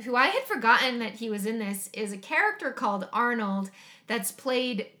person who I had forgotten that he was in this is a character called Arnold that's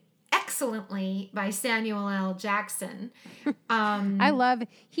played excellently by Samuel L. Jackson.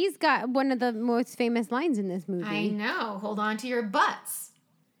 He's got one of the most famous lines in this movie. I know. Hold on to your butts.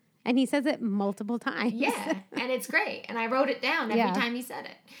 And he says it multiple times. Yeah, and it's great. And I wrote it down every time he said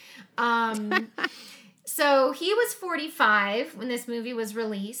it. So he was 45 when this movie was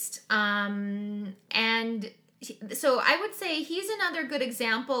released. And so I would say he's another good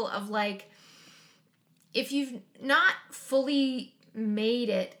example of like, if you've not fully made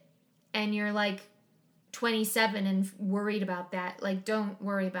it and you're like 27 and worried about that, like don't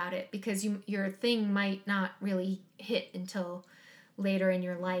worry about it, because your thing might not really hit until later in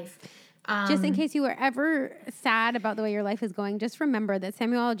your life. Just in case you were ever sad about the way your life is going, just remember that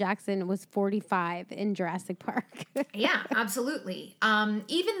Samuel L. Jackson was 45 in Jurassic Park. Yeah, absolutely.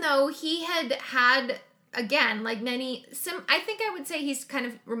 Even though he had again, like I think I would say he's kind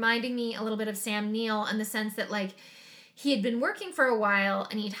of reminding me a little bit of Sam Neill in the sense that like he had been working for a while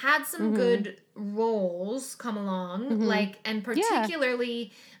and he'd had some good roles come along, like, and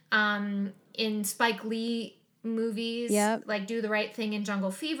particularly in Spike Lee movies, like Do the Right Thing and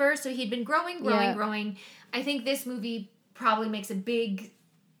Jungle Fever. So he'd been growing. I think this movie probably makes a big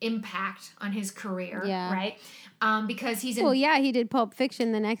impact on his career, right? Because he's in... he did Pulp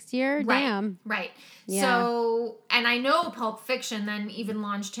Fiction the next year. Right, Damn. Right. Yeah. So, and I know Pulp Fiction then even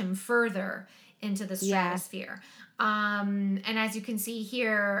launched him further into the stratosphere. And as you can see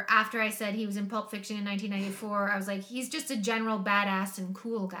here, after I said he was in Pulp Fiction in 1994, I was like, he's just a general badass and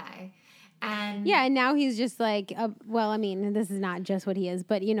cool guy. And now he's just like, this is not just what he is,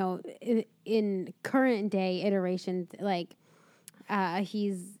 but you know, in current day iterations, like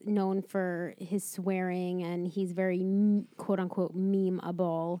he's known for his swearing and he's very quote unquote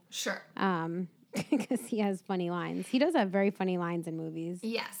memeable. Sure. Because he has funny lines. He does have very funny lines in movies.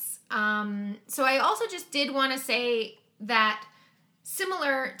 Yes. So I also just did want to say that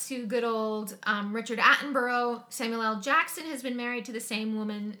similar to good old Richard Attenborough, Samuel L. Jackson has been married to the same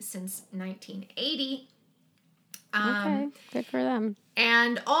woman since 1980. Okay, good for them.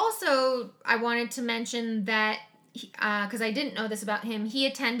 And also, I wanted to mention that, because I didn't know this about him, he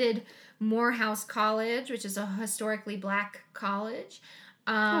attended Morehouse College, which is a historically black college,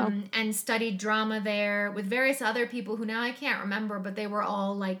 and studied drama there with various other people who now I can't remember, but they were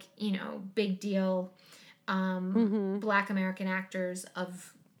all like, you know, big deal Black American actors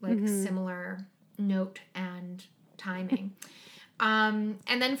of like similar note and timing. And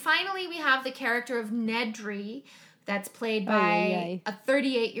then finally we have the character of Nedry that's played by a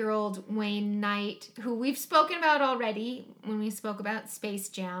 38-year-old Wayne Knight, who we've spoken about already when we spoke about Space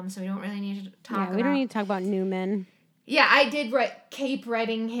Jam, so we don't really need to talk about... we don't need to talk about Newman. Yeah, I did keep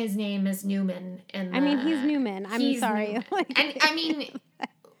writing his name as Newman. He's Newman. I'm sorry. Newman. And I mean,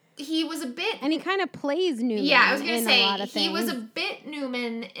 he was a bit... And he kind of plays Newman. Yeah, I was going to say, he was a bit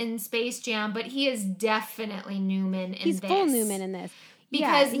Newman in Space Jam, but he is definitely Newman in this. He's full Newman in this.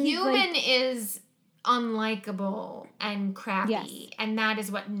 Because Newman is unlikable and crappy, yes. And that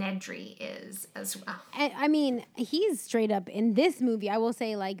is what Nedry is as well. I mean, he's straight up in this movie. I will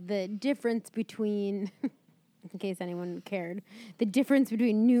say, like, the difference between, in case anyone cared, the difference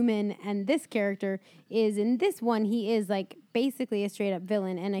between Newman and this character is in this one, he is like basically a straight up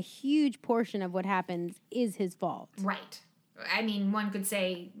villain, and a huge portion of what happens is his fault. Right. I mean, one could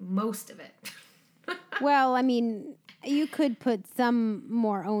say most of it. Well, I mean, you could put some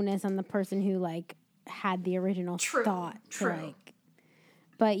more onus on the person who like had the original thought. True.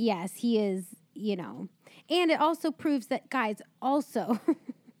 But yes, he is, you know. And it also proves that, guys, also,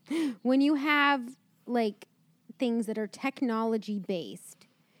 when you have like things that are technology based,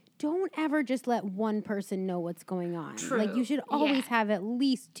 don't ever just let one person know what's going on. True. Like, you should always have at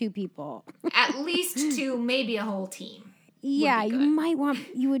least 2 people. At least 2, maybe a whole team. Yeah,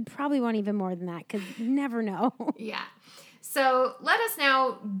 you would probably want even more than that, because you never know. Yeah. So let us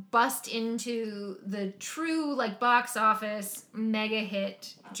now bust into the true, like, box office mega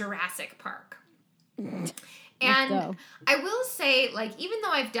hit Jurassic Park. And I will say, like, even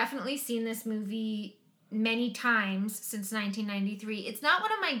though I've definitely seen this movie many times since 1993, it's not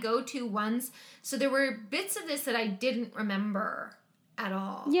one of my go-to ones. So there were bits of this that I didn't remember at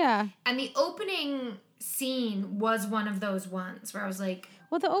all. Yeah. And the opening scene was one of those ones where I was like,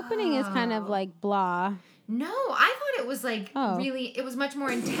 well, the opening is kind of like blah. No, I thought it was like really, it was much more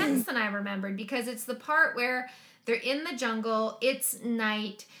intense than I remembered, because it's the part where they're in the jungle, it's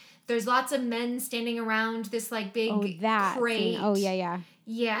night, there's lots of men standing around this like big crate. Scene. Oh, yeah.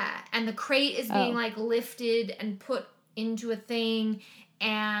 Yeah, and the crate is being like lifted and put into a thing,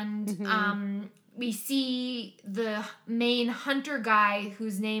 and we see the main hunter guy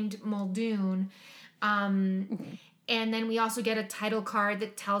who's named Muldoon. And then we also get a title card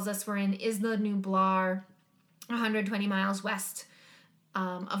that tells us we're in Isla Nublar, 120 miles west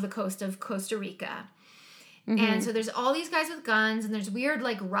of the coast of Costa Rica. And so there's all these guys with guns, and there's weird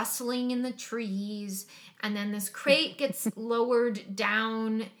like rustling in the trees, and then this crate gets lowered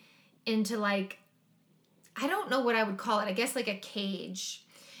down into like, I don't know what I would call it, I guess like a cage.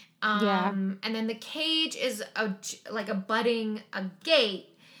 And then the cage is abutting a gate.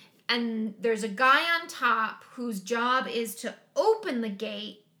 And there's a guy on top whose job is to open the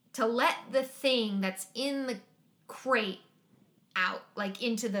gate to let the thing that's in the crate out, like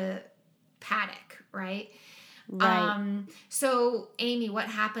into the paddock, right? Right. So, Amy, what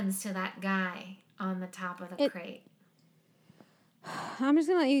happens to that guy on the top of the crate? I'm just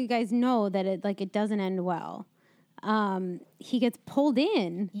gonna let you guys know that it doesn't end well. He gets pulled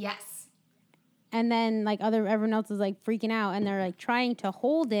in. Yes. And then, like, everyone else is, like, freaking out, and they're, like, trying to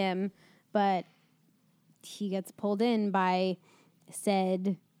hold him, but he gets pulled in by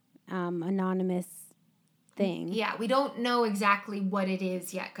said anonymous thing. Yeah, we don't know exactly what it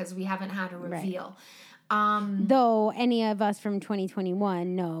is yet, because we haven't had a reveal. Right. Though any of us from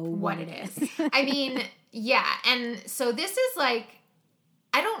 2021 know what it is. I mean, yeah, and so this is, like,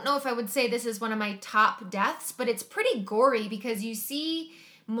 I don't know if I would say this is one of my top deaths, but it's pretty gory, because you see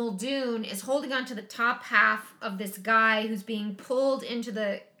Muldoon is holding onto the top half of this guy who's being pulled into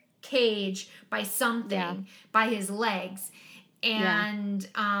the cage by something, by his legs. And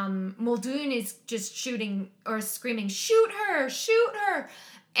Muldoon is just shooting or screaming, shoot her.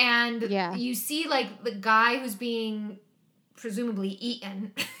 And you see like the guy who's being presumably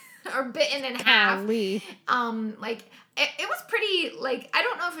eaten or bitten in half. Like it was pretty, like, I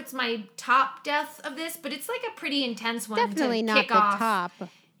don't know if it's my top death of this, but it's like a pretty intense one. Definitely to not kick the off. top.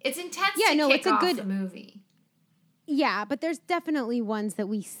 It's intense to kick off the movie. Yeah, but there's definitely ones that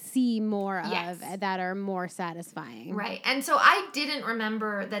we see more of that are more satisfying. Right. And so I didn't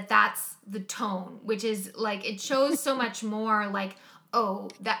remember that that's the tone, which is like, it shows so much more like, oh,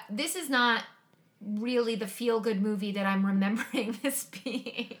 that this is not really the feel-good movie that I'm remembering this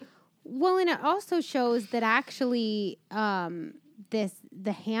being. Well, and it also shows that actually the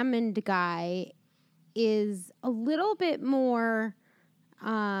Hammond guy is a little bit more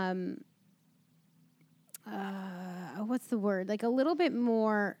what's the word? Like a little bit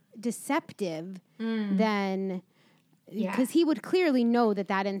more deceptive than, because he would clearly know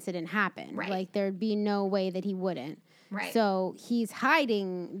that incident happened. Right. Like there'd be no way that he wouldn't. Right. So he's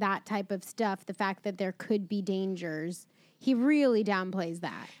hiding that type of stuff. The fact that there could be dangers, he really downplays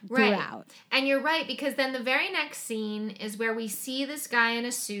that throughout. And you're right, because then the very next scene is where we see this guy in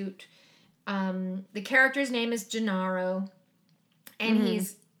a suit The character's name is Gennaro, and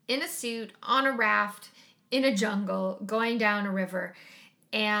he's in a suit, on a raft, in a jungle, going down a river,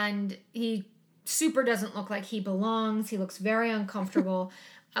 and he super doesn't look like he belongs. He looks very uncomfortable.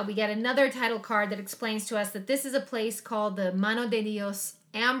 We get another title card that explains to us that this is a place called the Mano de Dios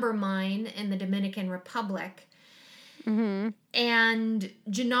Amber Mine in the Dominican Republic. And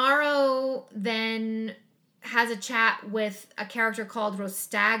Gennaro then has a chat with a character called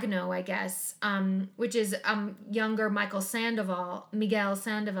Rostagno, I guess, which is younger Miguel Sandoval,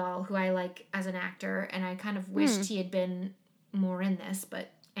 who I like as an actor, and I kind of wished he had been more in this, but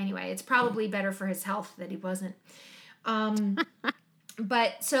anyway, it's probably better for his health that he wasn't.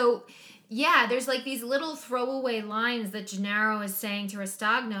 But so, yeah, there's like these little throwaway lines that Gennaro is saying to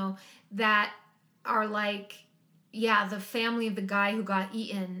Rostagno that are like, yeah, the family of the guy who got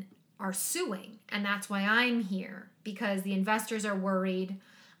eaten are suing, and that's why I'm here, because the investors are worried.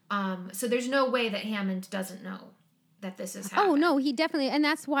 So there's no way that Hammond doesn't know that this is happening. Oh, no, he definitely, and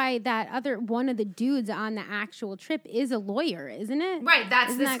that's why one of the dudes on the actual trip is a lawyer, isn't it? Right,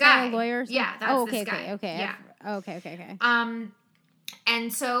 that's isn't this that guy. A lawyer? Yeah, that's this guy. Okay. Yeah. Okay.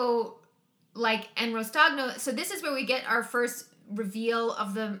 And so, like, and Rostagno, so this is where we get our first reveal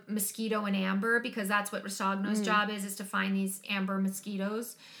of the mosquito and amber, because that's what Rostagno's job is to find these amber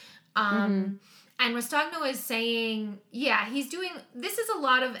mosquitoes. And Rostagno is saying, yeah, he's doing, this is a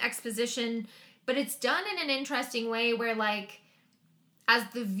lot of exposition, but it's done in an interesting way where, like, as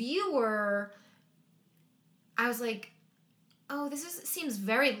the viewer, I was like, oh, seems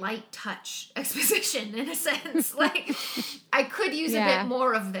very light touch exposition in a sense. Like, I could use a bit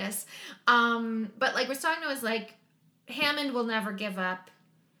more of this. But, like, Rostagno is like, Hammond will never give up.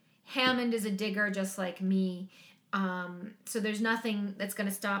 Hammond is a digger just like me. So there's nothing that's going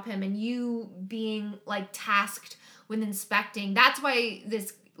to stop him. And you being, like, tasked with inspecting, that's why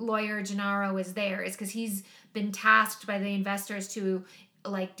this lawyer Gennaro is there, is because he's been tasked by the investors to,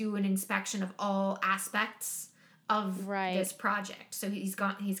 like, do an inspection of all aspects of this project. So he's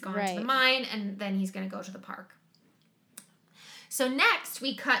gone to the mine, and then he's going to go to the park. So next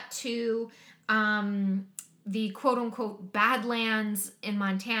we cut to the quote-unquote Badlands in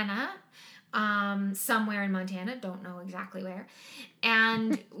Montana, somewhere in Montana, don't know exactly where.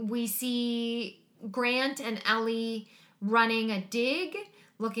 And we see Grant and Ellie running a dig,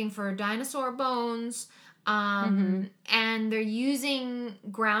 looking for dinosaur bones, and they're using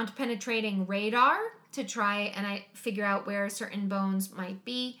ground-penetrating radar to try and figure out where certain bones might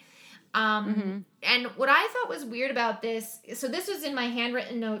be. And what I thought was weird about this, so this was in my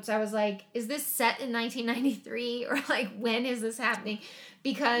handwritten notes, I was like, is this set in 1993? Or, like, when is this happening?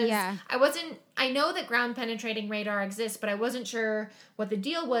 Because I know that ground penetrating radar exists, but I wasn't sure what the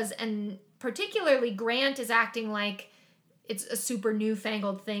deal was. And particularly Grant is acting like it's a super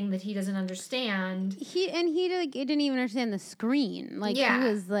newfangled thing that he doesn't understand. He didn't even understand the screen. Like, he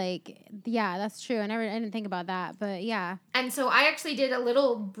was like, yeah, that's true. I didn't think about that, but yeah. And so I actually did a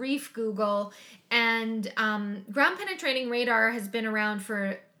little brief Google, and ground penetrating radar has been around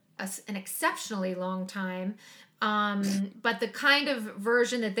for an exceptionally long time. But the kind of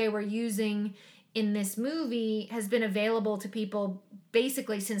version that they were using in this movie has been available to people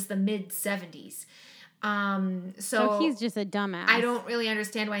basically since the mid-70s. So he's just a dumbass. I don't really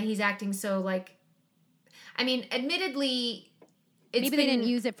understand why he's acting so, like, I mean, admittedly, maybe they didn't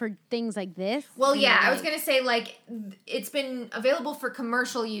use it for things like this. Well, yeah, I was going to say, like, it's been available for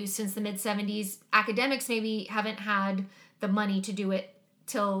commercial use since the mid-70s. Academics maybe haven't had the money to do it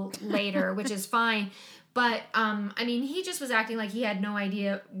till later, which is fine. But, I mean, he just was acting like he had no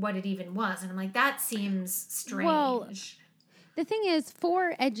idea what it even was. And I'm like, that seems strange. Well, the thing is,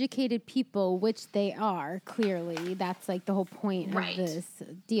 for educated people, which they are, clearly, that's, like, the whole point of this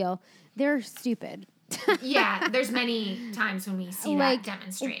deal, they're stupid. Yeah, there's many times when we see that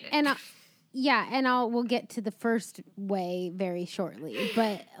demonstrated. And we'll get to the first way very shortly.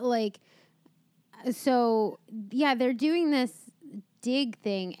 But, like, so, yeah, they're doing this dig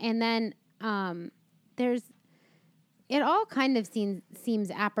thing, and then it all kind of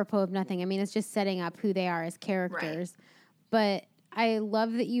seems apropos of nothing. I mean, it's just setting up who they are as characters. Right. But I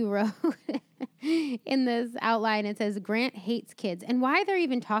love that you wrote in this outline, it says Grant hates kids. And why they're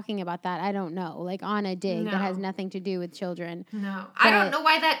even talking about that, I don't know. Like, on a dig that has nothing to do with children. No. But I don't know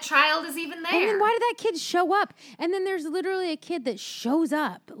why that child is even there. And then why did that kid show up? And then there's literally a kid that shows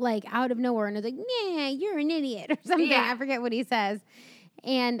up, like, out of nowhere and is like, nah, you're an idiot or something. Yeah. I forget what he says.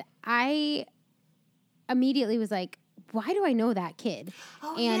 And I immediately was like, why do I know that kid?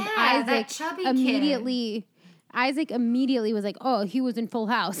 Oh, and Isaac, that chubby kid. Isaac immediately was like, oh, he was in Full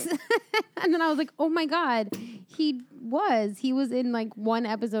House. And then I was like, oh my God, He was in like one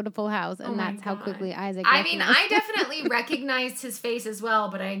episode of Full House, and that's how quickly Isaac. I mean, I definitely recognized his face as well,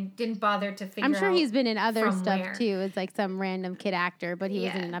 but I didn't bother to figure out. I'm sure he's been in other stuff where. too. It's like some random kid actor, but he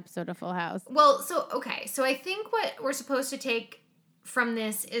was in an episode of Full House. Well, so I think what we're supposed to take from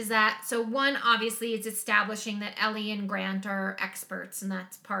this is that, so one, obviously, it's establishing that Ellie and Grant are experts, and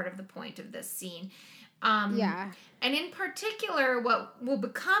that's part of the point of this scene. And in particular, what will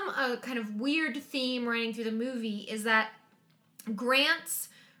become a kind of weird theme running through the movie is that Grant's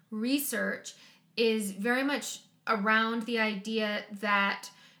research is very much around the idea that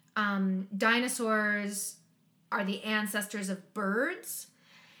dinosaurs are the ancestors of birds,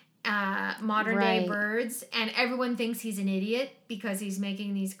 modern day birds, and everyone thinks he's an idiot because he's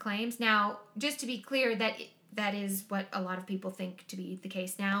making these claims. Now, just to be clear, that is what a lot of people think to be the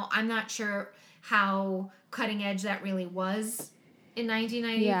case now. I'm not sure how cutting edge that really was in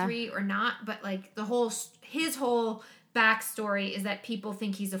 1993 or not, but like his whole backstory is that people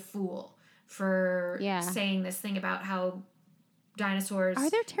think he's a fool for saying this thing about how dinosaurs are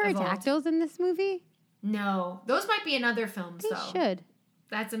there pterodactyls in this movie? No, those might be in other films. They should.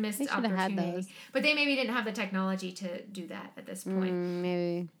 That's a missed opportunity. But they maybe didn't have the technology to do that at this point.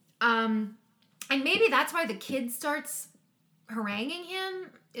 Maybe. And maybe that's why the kid starts haranguing him,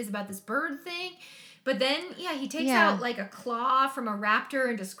 is about this bird thing. But then, he takes out like a claw from a raptor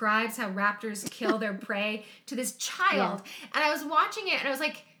and describes how raptors kill their prey to this child. And I was watching it and I was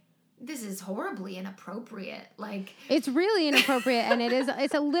like, this is horribly inappropriate. Like, it's really inappropriate, and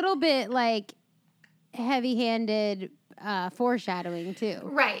it's a little bit like heavy-handed foreshadowing too.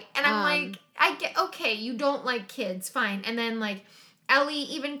 Right. And I'm like, I get, okay, you don't like kids, fine. And then like Ellie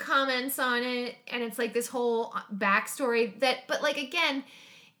even comments on it, and it's like this whole backstory but like, again,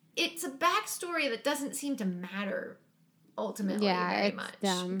 it's a backstory that doesn't seem to matter ultimately very much.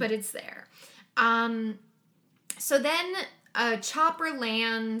 Dumb. But it's there. So then a chopper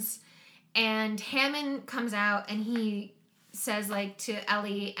lands, and Hammond comes out, and he says like to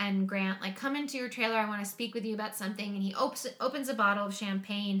Ellie and Grant, like, come into your trailer, I want to speak with you about something. And he opens a bottle of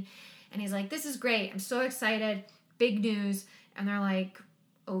champagne, and he's like, this is great, I'm so excited, big news. And they're like,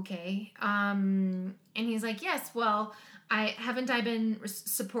 okay. And he's like, yes, well, haven't I been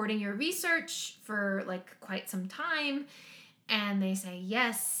supporting your research for like quite some time? And they say,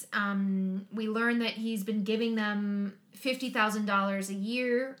 yes. We learned that he's been giving them $50,000 a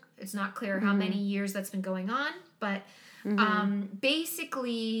year. It's not clear how many years that's been going on, but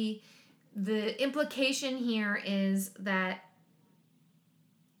basically the implication here is that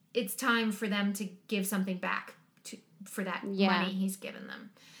it's time for them to give something back for that money he's given them.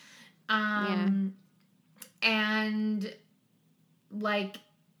 And like,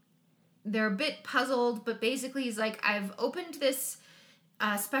 they're a bit puzzled, but basically he's like, I've opened this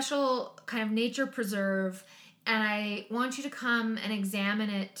special kind of nature preserve, and I want you to come and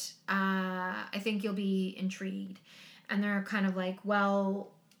examine it. I think you'll be intrigued. And they're kind of like,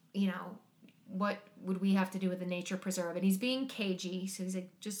 well, what would we have to do with the nature preserve? And he's being cagey, so he's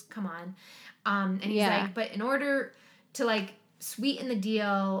like, just come on. And he's like, but in order to like sweeten the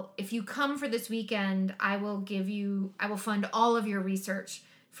deal, if you come for this weekend, I will fund all of your research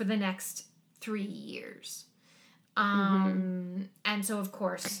for the next 3 years. And so of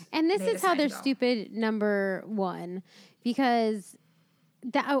course, and this is how they're stupid, number one, because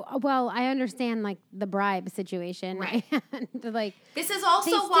I understand like the bribe situation, right? Like, this is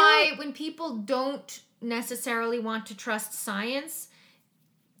also why when people don't necessarily want to trust science,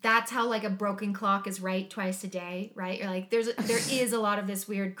 that's how like a broken clock is right twice a day, right? You're like, there is a lot of this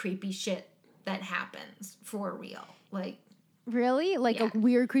weird, creepy shit that happens for real. Like, really? Like a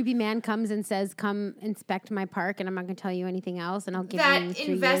weird, creepy man comes and says, come inspect my park, and I'm not going to tell you anything else, and I'll give you 3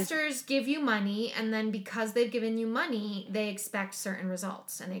 investors give you money, and then because they've given you money, they expect certain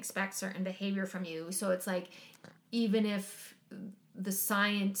results, and they expect certain behavior from you. So it's like, even if the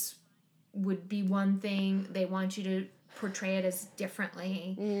science would be one thing, they want you to portray it as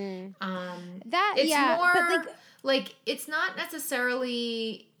differently. It's more like it's not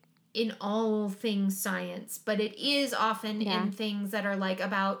necessarily in all things science, but it is often in things that are like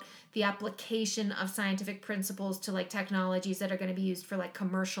about the application of scientific principles to like technologies that are going to be used for like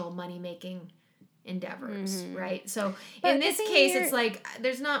commercial money making endeavors, right? So in this case, it's like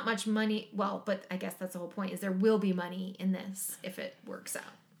there's not much money. Well, but I guess that's the whole point, is there will be money in this if it works out.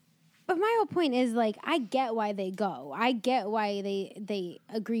 But my whole point is, like, I get why they go. I get why they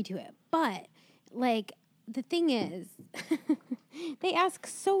agree to it. But, like, the thing is, they ask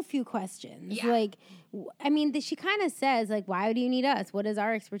so few questions. Yeah. Like, I mean, she kind of says, like, why do you need us? What does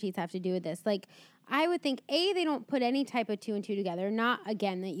our expertise have to do with this? Like, I would think, A, they don't put any type of 2 and 2 together. Not,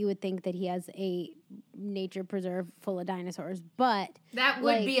 again, that you would think that he has a nature preserve full of dinosaurs, but that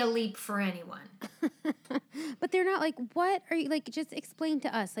would be a leap for anyone. But they're not like, what are you like? Just explain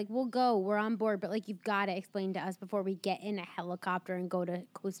to us. Like, we'll go, we're on board, but like, you've got to explain to us before we get in a helicopter and go to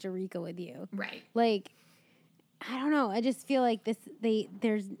Costa Rica with you. Right. Like, I don't know. I just feel like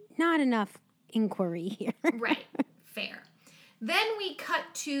there's not enough inquiry here. Right. Fair. Then we cut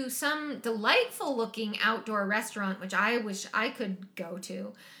to some delightful looking outdoor restaurant, which I wish I could go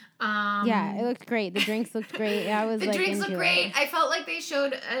to. Yeah, it looked great. The drinks looked great. I was the drinks looked great. I felt like they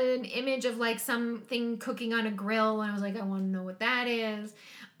showed an image of like something cooking on a grill, and I was like, I want to know what that is.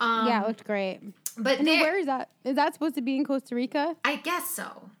 Yeah, it looked great. But where is that? Is that supposed to be in Costa Rica? I guess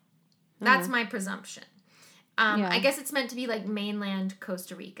so. That's my presumption. I guess it's meant to be like mainland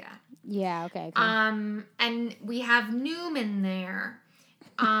Costa Rica. Yeah, okay. And we have Newman there.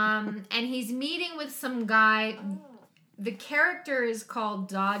 And he's meeting with some guy. The character is called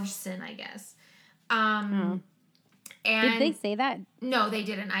Dodgson, I guess. And did they say that? No, they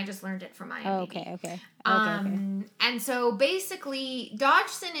didn't. I just learned it from IMDb. Oh, okay. And so basically,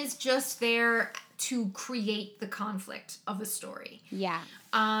 Dodgson is just there to create the conflict of the story. Yeah.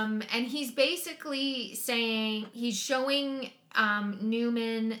 And he's basically saying, he's showing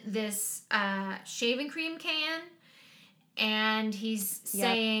Newman this shaving cream can, and he's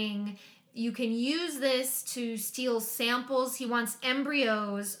saying, you can use this to steal samples. He wants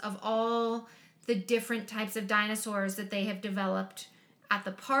embryos of all the different types of dinosaurs that they have developed at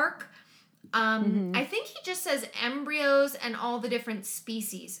the park. I think he just says embryos and all the different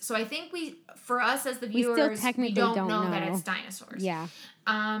species. So I think for us as the viewers, we don't know that it's dinosaurs. Yeah.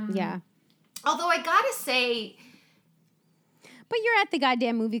 Although I gotta say, but you're at the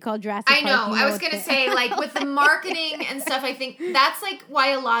goddamn movie called Jurassic Park. I know. I was going to say, like, with the marketing and stuff, I think that's, like,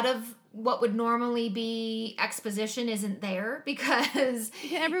 why a lot of what would normally be exposition isn't there, because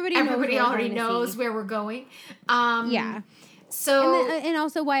everybody already knows where we're going. Yeah. So... And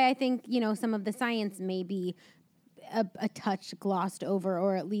also why I think, some of the science may be a touch glossed over,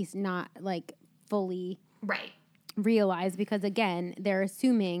 or at least not, like, fully realized, because, again, they're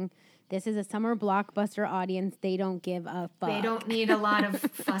assuming... This is a summer blockbuster audience. They don't give a fuck. They don't need a lot of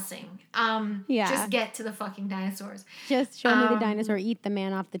fussing. Just get to the fucking dinosaurs. Just show me the dinosaur eat the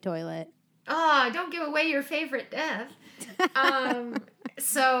man off the toilet. Don't give away your favorite death.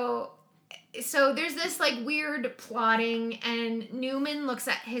 So there's this like weird plotting, and Newman looks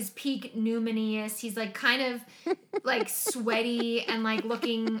at his peak Newmanius. He's like kind of like sweaty and like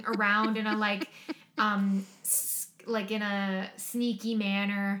looking around in a like in a sneaky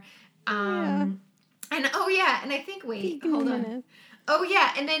manner. And I think hold on. Oh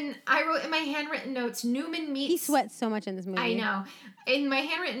yeah, and then I wrote in my handwritten notes, Newman meets... He sweats so much in this movie. I know. In my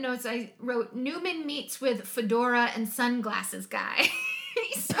handwritten notes, I wrote, Newman meets with fedora and sunglasses guy.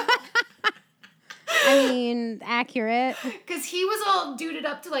 I mean, accurate. Because he was all duded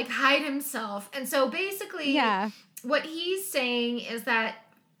up to like hide himself. And so basically, what he's saying is that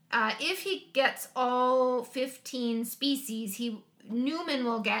if he gets all 15 species, Newman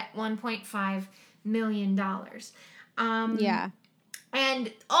will get $1.5 million.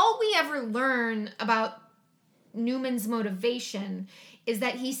 And all we ever learn about Newman's motivation is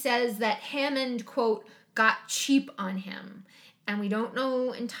that he says that Hammond, quote, got cheap on him. And we don't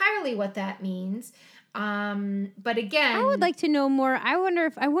know entirely what that means. But again, I would like to know more. I wonder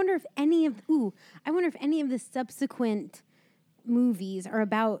if any of the subsequent movies are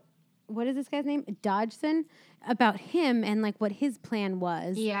about, what is this guy's name? Dodgson? About him and like what his plan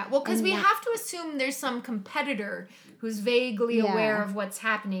was. Yeah, well, because we have to assume there's some competitor who's vaguely aware of what's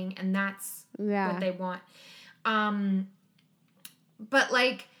happening, and that's what they want. But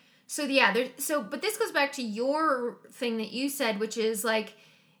like, but this goes back to your thing that you said, which is like,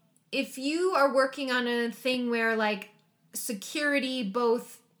 if you are working on a thing where like security,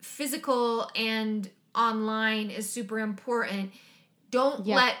 both physical and online, is super important, don't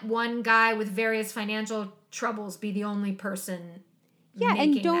let one guy with various financial troubles be the only person.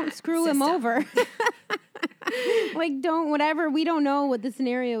 And don't screw him over. Like, we don't know what the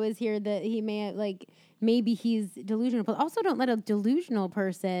scenario is here, that he may have, like, maybe he's delusional. But also don't let a delusional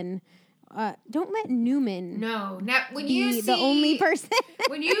person, don't let Newman be the only person.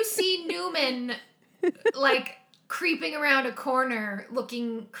 When you see Newman, like, creeping around a corner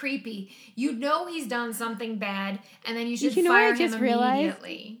looking creepy, you know he's done something bad, and then you should fire him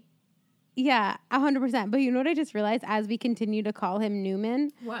immediately. Yeah, 100%. But you know what I just realized as we continue to call him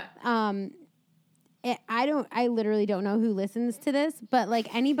Newman? What? I literally don't know who listens to this, but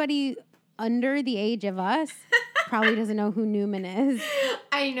like anybody under the age of us probably doesn't know who Newman is.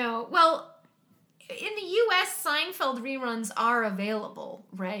 I know. Well, in the U.S. Seinfeld reruns are available,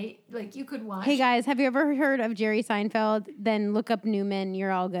 right? Like, you could watch. Hey, guys, have you ever heard of Jerry Seinfeld? Then look up Newman.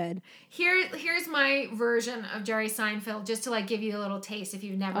 You're all good. Here's my version of Jerry Seinfeld, just to, like, give you a little taste if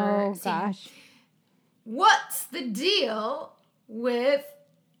you've never seen. Gosh. What's the deal with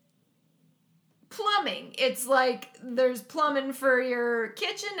plumbing? It's like there's plumbing for your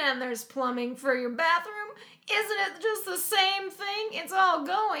kitchen and there's plumbing for your bathroom. Isn't it just the same thing? It's all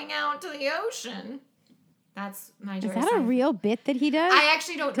going out to the ocean. That's my Jerry Is that a real bit that he does? I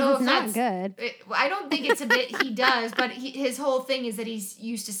actually don't know if that's not good. I don't think it's a bit he does, but his whole thing is that he's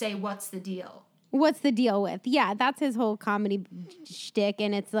used to say, "What's the deal?" What's the deal with? Yeah, that's his whole comedy shtick,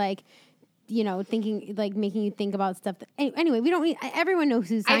 and it's like, you know, thinking, like, making you think about stuff. Anyway, we don't need, everyone knows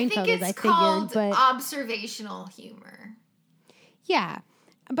who Seinfeld is, I figured. But observational humor. Yeah.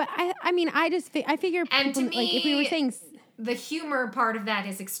 But I mean, I figure and people, to me, like, if we were saying the humor part of that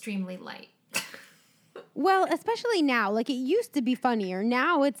is extremely light. Well, especially now, like, it used to be funnier.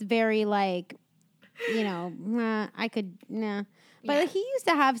 Now it's very, like, you know, nah. But like, he used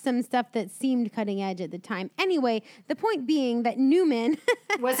to have some stuff that seemed cutting edge at the time. Anyway, the point being that Newman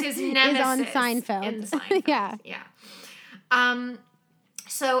was his nemesis is on Seinfeld. In Seinfeld. Yeah.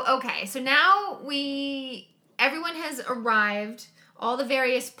 So now everyone has arrived. All the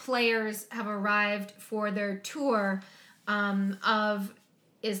various players have arrived for their tour of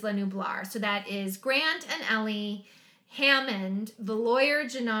Isla Nublar. So that is Grant and Ellie, Hammond, the lawyer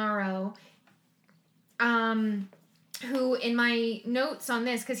Gennaro, who in my notes on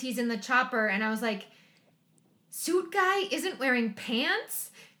this, because he's in the chopper, and I was like, suit guy isn't wearing pants? ?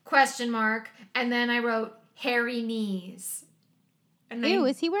 And then I wrote, hairy knees. And Ew,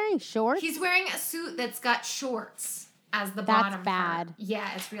 is he wearing shorts? He's wearing a suit that's got shorts as the bottom. That's bad. Part.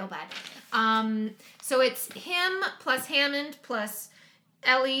 Yeah, it's real bad. So it's him plus Hammond plus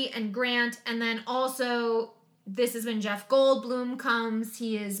Ellie and Grant, and then also this is when Jeff Goldblum comes.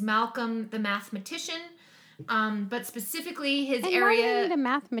 He is Malcolm the mathematician, but specifically his and area. Why do you need a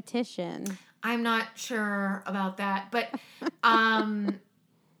mathematician? I'm not sure about that, but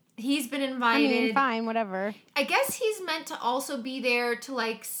he's been invited. I mean, fine, whatever. I guess he's meant to also be there to,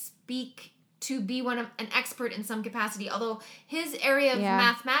 like, speak, to be an expert in some capacity. Although his area of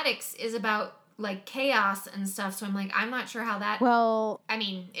mathematics is about, like, chaos and stuff. So I'm like, I'm not sure how that. Well, I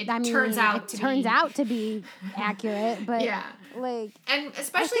mean, it turns out to be accurate, but yeah, like, and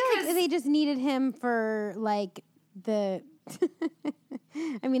especially because like they just needed him for, like, the.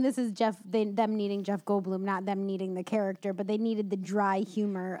 I mean, this is them needing Jeff Goldblum, not them needing the character, but they needed the dry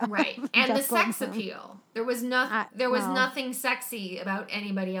humor, right? And Jeff the sex Goldblum. appeal. There was nothing sexy about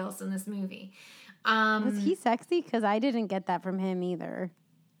anybody else in this movie. Was he sexy? Because I didn't get that from him either.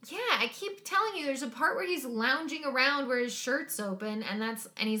 Yeah, I keep telling you, there's a part where he's lounging around where his shirt's open, and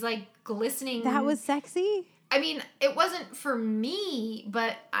he's like glistening. That was sexy? I mean, it wasn't for me,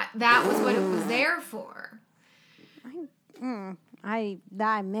 but that was what it was there for.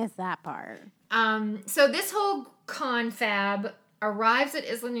 I missed that part. So this whole confab arrives at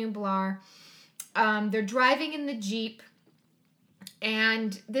Isla Nublar. They're driving in the Jeep.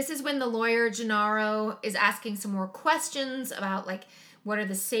 And this is when the lawyer, Gennaro, is asking some more questions about, like, what are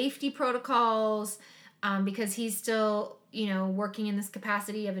the safety protocols? Because he's still, you know, working in this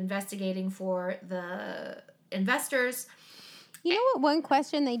capacity of investigating for the investors. You know what? One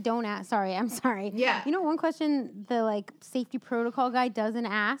question they don't ask. Sorry, I'm sorry. Yeah. You know one question the, like, safety protocol guy doesn't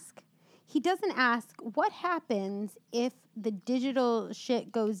ask? He doesn't ask what happens if the digital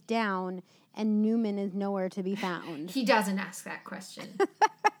shit goes down and Newman is nowhere to be found. He doesn't ask that question.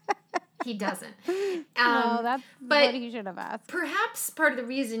 He doesn't. No, that's what he should have asked. Perhaps part of the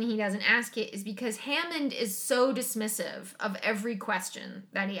reason he doesn't ask it is because Hammond is so dismissive of every question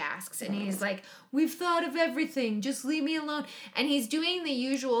that he asks. And he's like, we've thought of everything. Just leave me alone. And he's doing the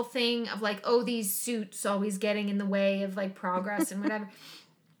usual thing of, like, oh, these suits always getting in the way of, like, progress and whatever.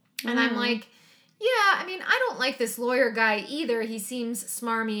 And I'm like, yeah, I mean, I don't like this lawyer guy either. He seems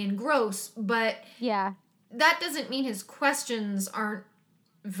smarmy and gross. But yeah, that doesn't mean his questions aren't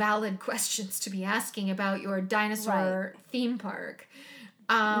valid questions to be asking about your dinosaur theme park.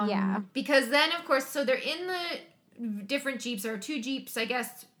 Because then, of course, so they're in the different Jeeps. There are 2 Jeeps, I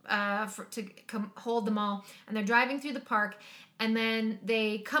guess, to hold them all. And they're driving through the park. And then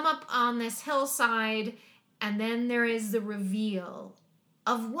they come up on this hillside. And then there is the reveal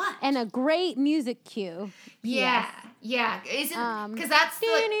of what? And a great music cue. Yeah. Yes. Yeah. Isn't, because that's the...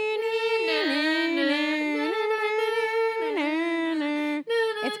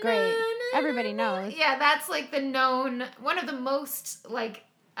 It's great. Everybody knows. Yeah, that's like one of the most, like,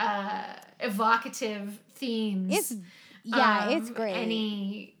 evocative themes. It's great.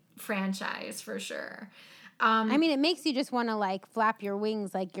 Any franchise for sure. I mean, it makes you just want to like flap your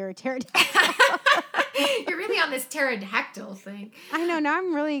wings like you're a pterodactyl. You're really on this pterodactyl thing. I know. Now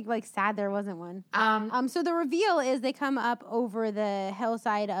I'm really like sad there wasn't one. So the reveal is they come up over the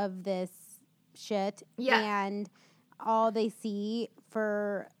hillside of this shit, and all they see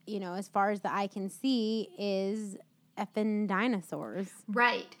for, you know, as far as the eye can see is effing dinosaurs.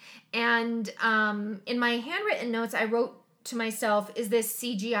 Right. And in my handwritten notes, I wrote to myself, is this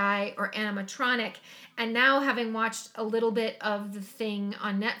CGI or animatronic? And now, having watched a little bit of the thing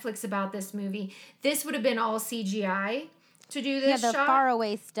on Netflix about this movie, this would have been all CGI to do this shot. Yeah, the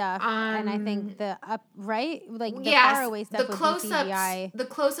faraway stuff. And I think the up, right? Like the faraway stuff would be CGI. The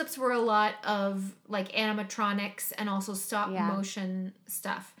close-ups were a lot of like animatronics and also stop motion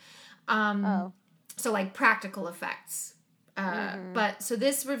stuff. So like practical effects. But so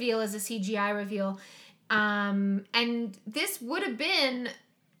this reveal is a CGI reveal. And this would have been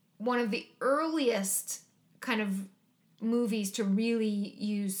one of the earliest kind of movies to really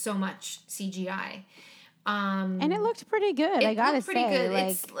use so much CGI. And it looked pretty good. I gotta say, good.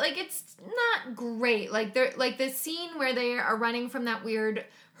 It's not great. Like they're like the scene where they are running from that weird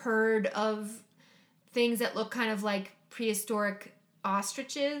herd of things that look kind of like prehistoric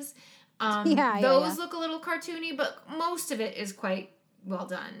ostriches. Those look a little cartoony, but most of it is quite well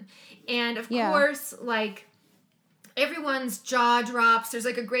done. And of course, like everyone's jaw drops. There's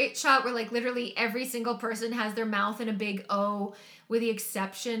like a great shot where like literally every single person has their mouth in a big O, with the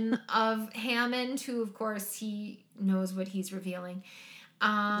exception of Hammond, who of course he knows what he's revealing.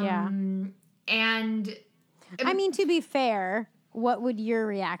 And I mean, to be fair, what would your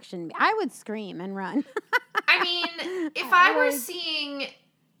reaction be? I would scream and run. I mean, if I were seeing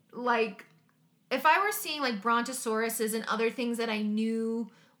like brontosauruses and other things that I knew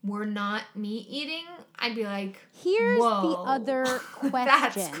were not meat eating, I'd be like, here's whoa, the other question.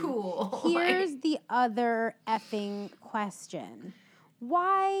 That's cool. Here's the other effing question.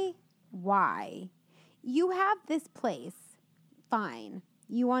 Why? You have this place. Fine.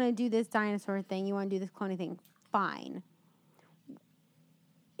 You want to do this dinosaur thing. You want to do this cloning thing. Fine.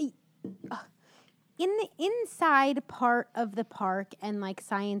 In the inside part of the park and like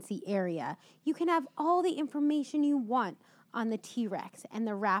sciencey area, you can have all the information you want on the T-Rex and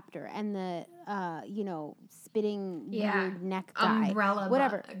the raptor and the spitting weird neck guy, umbrella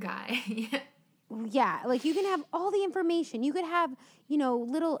whatever guy. Yeah, like you can have all the information. You could have, you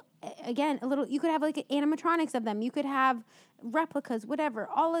could have like animatronics of them. You could have replicas, whatever,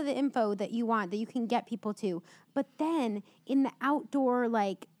 all of the info that you want that you can get people to. But then in the outdoor,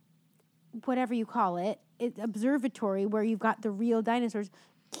 like, whatever you call it, observatory where you've got the real dinosaurs,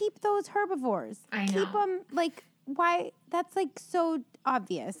 keep those herbivores. I know. Keep them, like, why? That's like so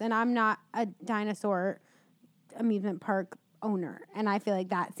obvious. And I'm not a dinosaur amusement park owner, and I feel like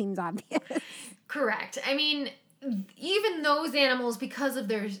that seems obvious. Correct. I mean, even those animals, because of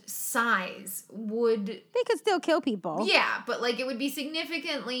their size, they could still kill people. Yeah, but like it would be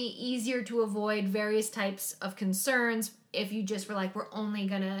significantly easier to avoid various types of concerns if you just were like, we're only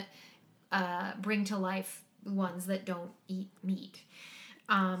gonna bring to life ones that don't eat meat.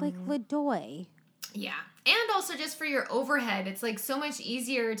 Like Ladoy. Yeah. And also just for your overhead, it's like so much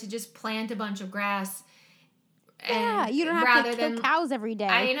easier to just plant a bunch of grass. Yeah, you don't have to kill cows every day.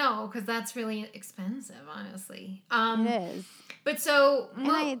 I know, because that's really expensive, honestly. It is. But so...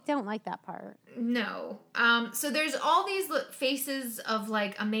 and I don't like that part. No. So there's all these faces of,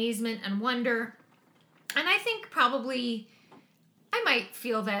 like, amazement and wonder. And I think probably I might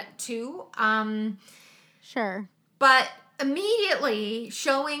feel that, too. Sure. But immediately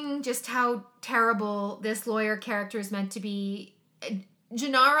showing just how terrible this lawyer character is meant to be...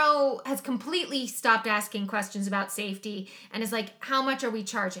 Gennaro has completely stopped asking questions about safety and is like, how much are we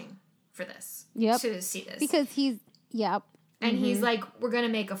charging for this? Yep. To see this? Because he's, yep. And he's like, we're going to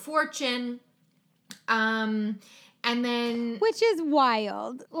make a fortune. And then... which is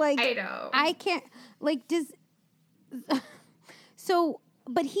wild. Like, I know. I can't, like, so,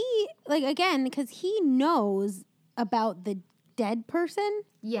 but he, like, again, because he knows about the dead person?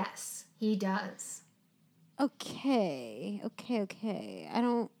 Yes, he does. Okay. I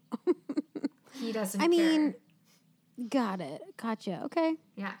don't... he doesn't care. I mean, got it. Gotcha. Okay.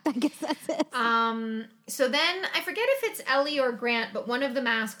 Yeah. I guess that's it. So then, I forget if it's Ellie or Grant, but one of them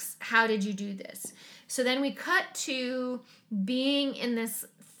asks, how did you do this? So then we cut to being in this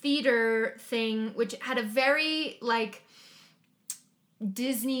theater thing, which had a very, like,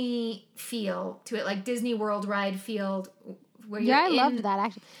 Disney feel to it, like Disney World ride feel. Where I loved that,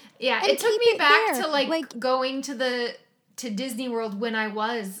 actually. Yeah, and it took me back there. to like going to Disney World when I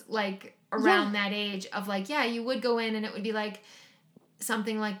was like around that age of like, yeah, you would go in and it would be like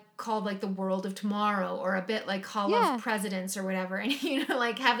something like called like The World of Tomorrow, or a bit like Hall of Presidents or whatever, and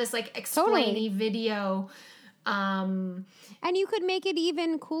like have this like explainy video. And you could make it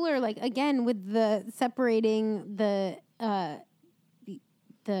even cooler, like again with the separating the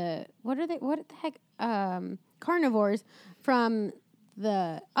what the heck carnivores from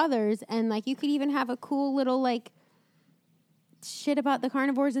the others, and like you could even have a cool little like shit about the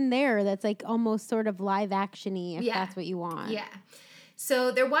carnivores in there that's like almost sort of live action-y if that's what you want. Yeah.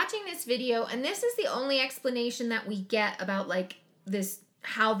 So they're watching this video, and this is the only explanation that we get about like this,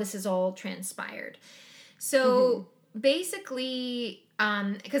 how this is all transpired. So basically,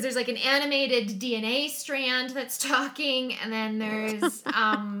 because there's like an animated DNA strand that's talking, and then there's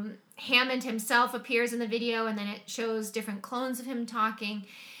Hammond himself appears in the video, and then it shows different clones of him talking.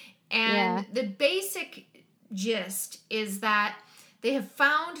 And the basic gist is that they have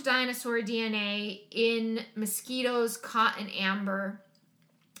found dinosaur DNA in mosquitoes caught in amber,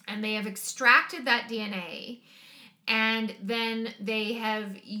 and they have extracted that DNA, and then they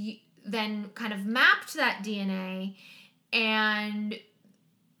have then kind of mapped that DNA, and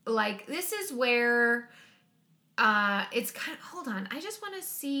like this is where it's kind of, hold on, I just want to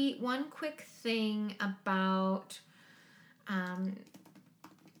see one quick thing about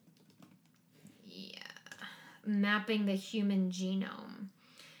mapping the human genome.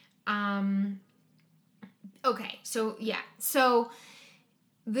 Okay, so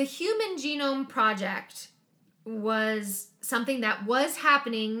the Human Genome Project was something that was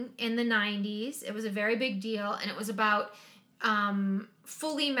happening in the 90s. It was a very big deal, and it was about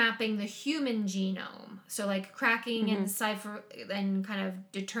fully mapping the human genome. So like cracking and cipher and kind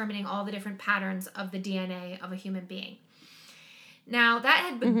of determining all the different patterns of the DNA of a human being. Now, that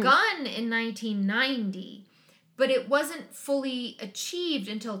had begun in 1990, but it wasn't fully achieved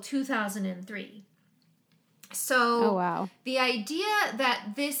until 2003. So the idea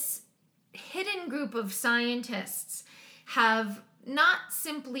that this hidden group of scientists have not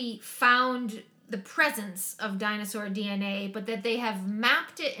simply found the presence of dinosaur DNA, but that they have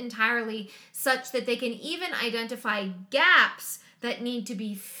mapped it entirely such that they can even identify gaps that need to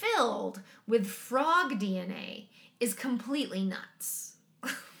be filled with frog DNA is completely nuts.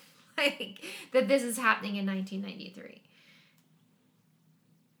 Like, that this is happening in 1993.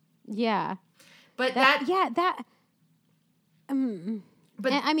 Yeah. But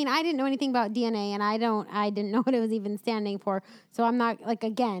but I mean, I didn't know anything about DNA, and I didn't know what it was even standing for. So I'm not, like,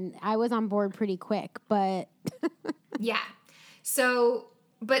 again, I was on board pretty quick, but yeah. So,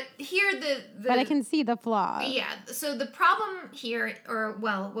 but here but I can see the flaw. Yeah. So the problem here, or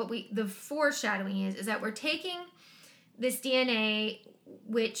well, the foreshadowing is that we're taking this DNA,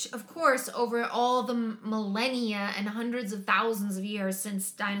 which, of course, over all the millennia and hundreds of thousands of years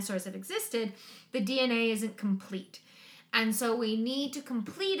since dinosaurs have existed, the DNA isn't complete. And so we need to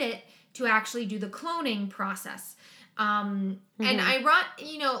complete it to actually do the cloning process. And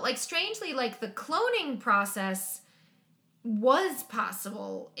strangely, like the cloning process was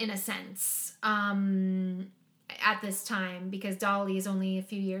possible in a sense at this time, because Dolly is only a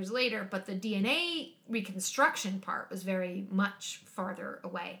few years later, but the DNA reconstruction part was very much farther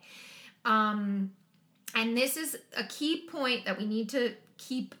away. And this is a key point that we need to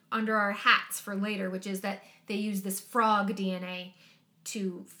keep under our hats for later, which is that they use this frog DNA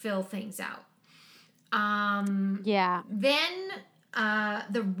to fill things out. Then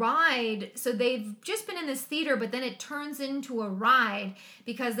the ride, so they've just been in this theater, but then it turns into a ride,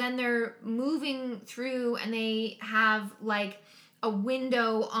 because then they're moving through and they have like a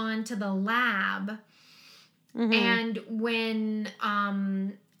window onto the lab. And when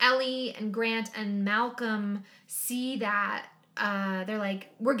Ellie and Grant and Malcolm see that, they're like,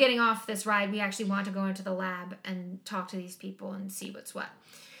 we're getting off this ride. We actually want to go into the lab and talk to these people and see what's what.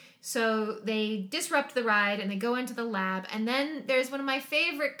 So they disrupt the ride and they go into the lab. And then there's one of my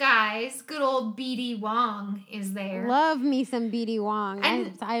favorite guys, good old B.D. Wong is there. Love me some B.D. Wong.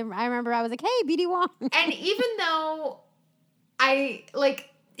 And I remember I was like, hey, B.D. Wong. And even though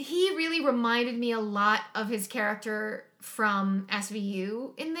he really reminded me a lot of his character from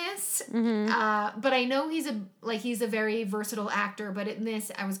SVU in this. But I know he's a very versatile actor, but in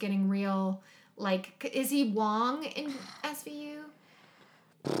this I was getting real, like, is he Wong in SVU?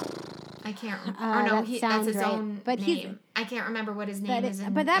 I can't remember. That's his own name. I can't remember what his name is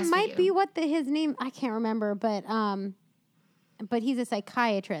in But that SVU. might be what his name, I can't remember, but he's a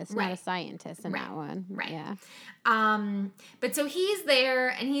psychiatrist, not a scientist in that one. Right. Yeah. But so he's there,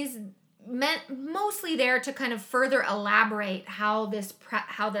 and he's mostly there to kind of further elaborate how this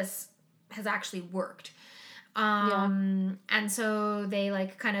has actually worked. And so they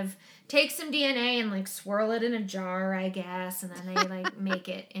like kind of take some DNA and like swirl it in a jar, I guess, and then they like make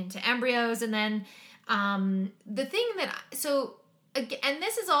it into embryos. And then the thing that, so, and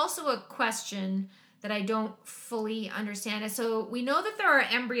this is also a question that I don't fully understand. So we know that there are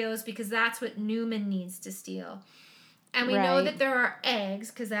embryos because that's what Newman needs to steal. And we know that there are eggs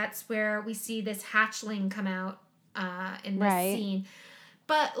because that's where we see this hatchling come out in this scene.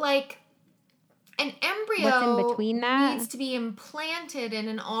 But like an embryo what's in between that? Needs to be implanted in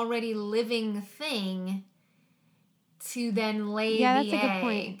an already living thing to then lay the egg. Yeah, that's a good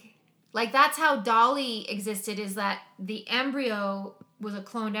point. Like that's how Dolly existed, is that the embryo was a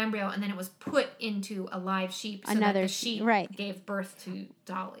cloned embryo and then it was put into a live sheep so that the sheep gave birth to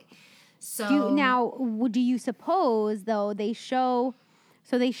Dolly. So do you suppose though they show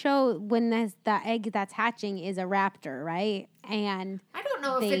when that egg that's hatching is a raptor, right? And I don't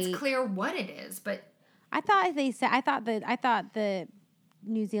know if it's clear what it is, but I thought the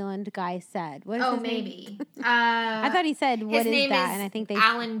New Zealand guy said. What is his maybe. Name? I thought he said what is that, and I think they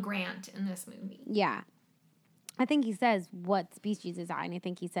Alan Grant in this movie. Yeah. I think he says what species is that, and I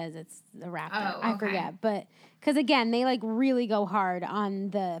think he says it's a raptor. I forget, but because again, they like really go hard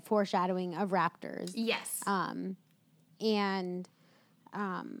on the foreshadowing of raptors. Yes.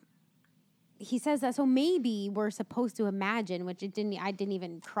 He says that, so maybe we're supposed to imagine, which I didn't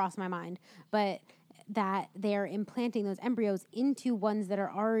even cross my mind, but that they're implanting those embryos into ones that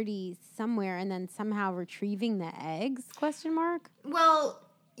are already somewhere, and then somehow retrieving the eggs? ? Well.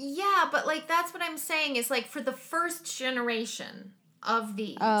 Yeah, but like that's what I'm saying is like for the first generation of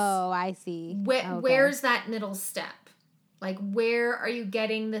these. Oh, I see. Where's that middle step? Like where are you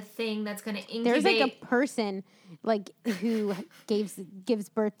getting the thing that's going to incubate? There's like a person like who gives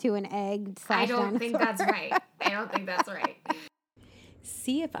birth to an egg. I don't think that's right. I don't think that's right.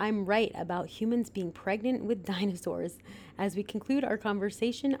 See if I'm right about humans being pregnant with dinosaurs as we conclude our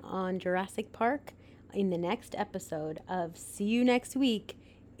conversation on Jurassic Park in the next episode of See You Next Week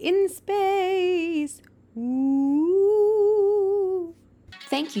in Space. Ooh.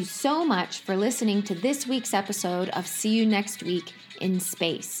 Thank you so much for listening to this week's episode of See You Next Week in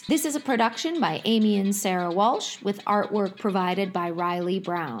Space. This is a production by Amy and Sarah Walsh with artwork provided by Riley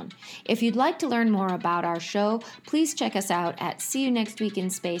Brown. If you'd like to learn more about our show, please check us out at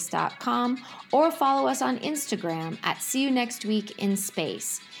seeyounextweekinspace.com or follow us on Instagram at See You Next Week in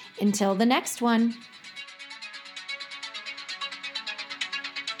Space. Until the next one.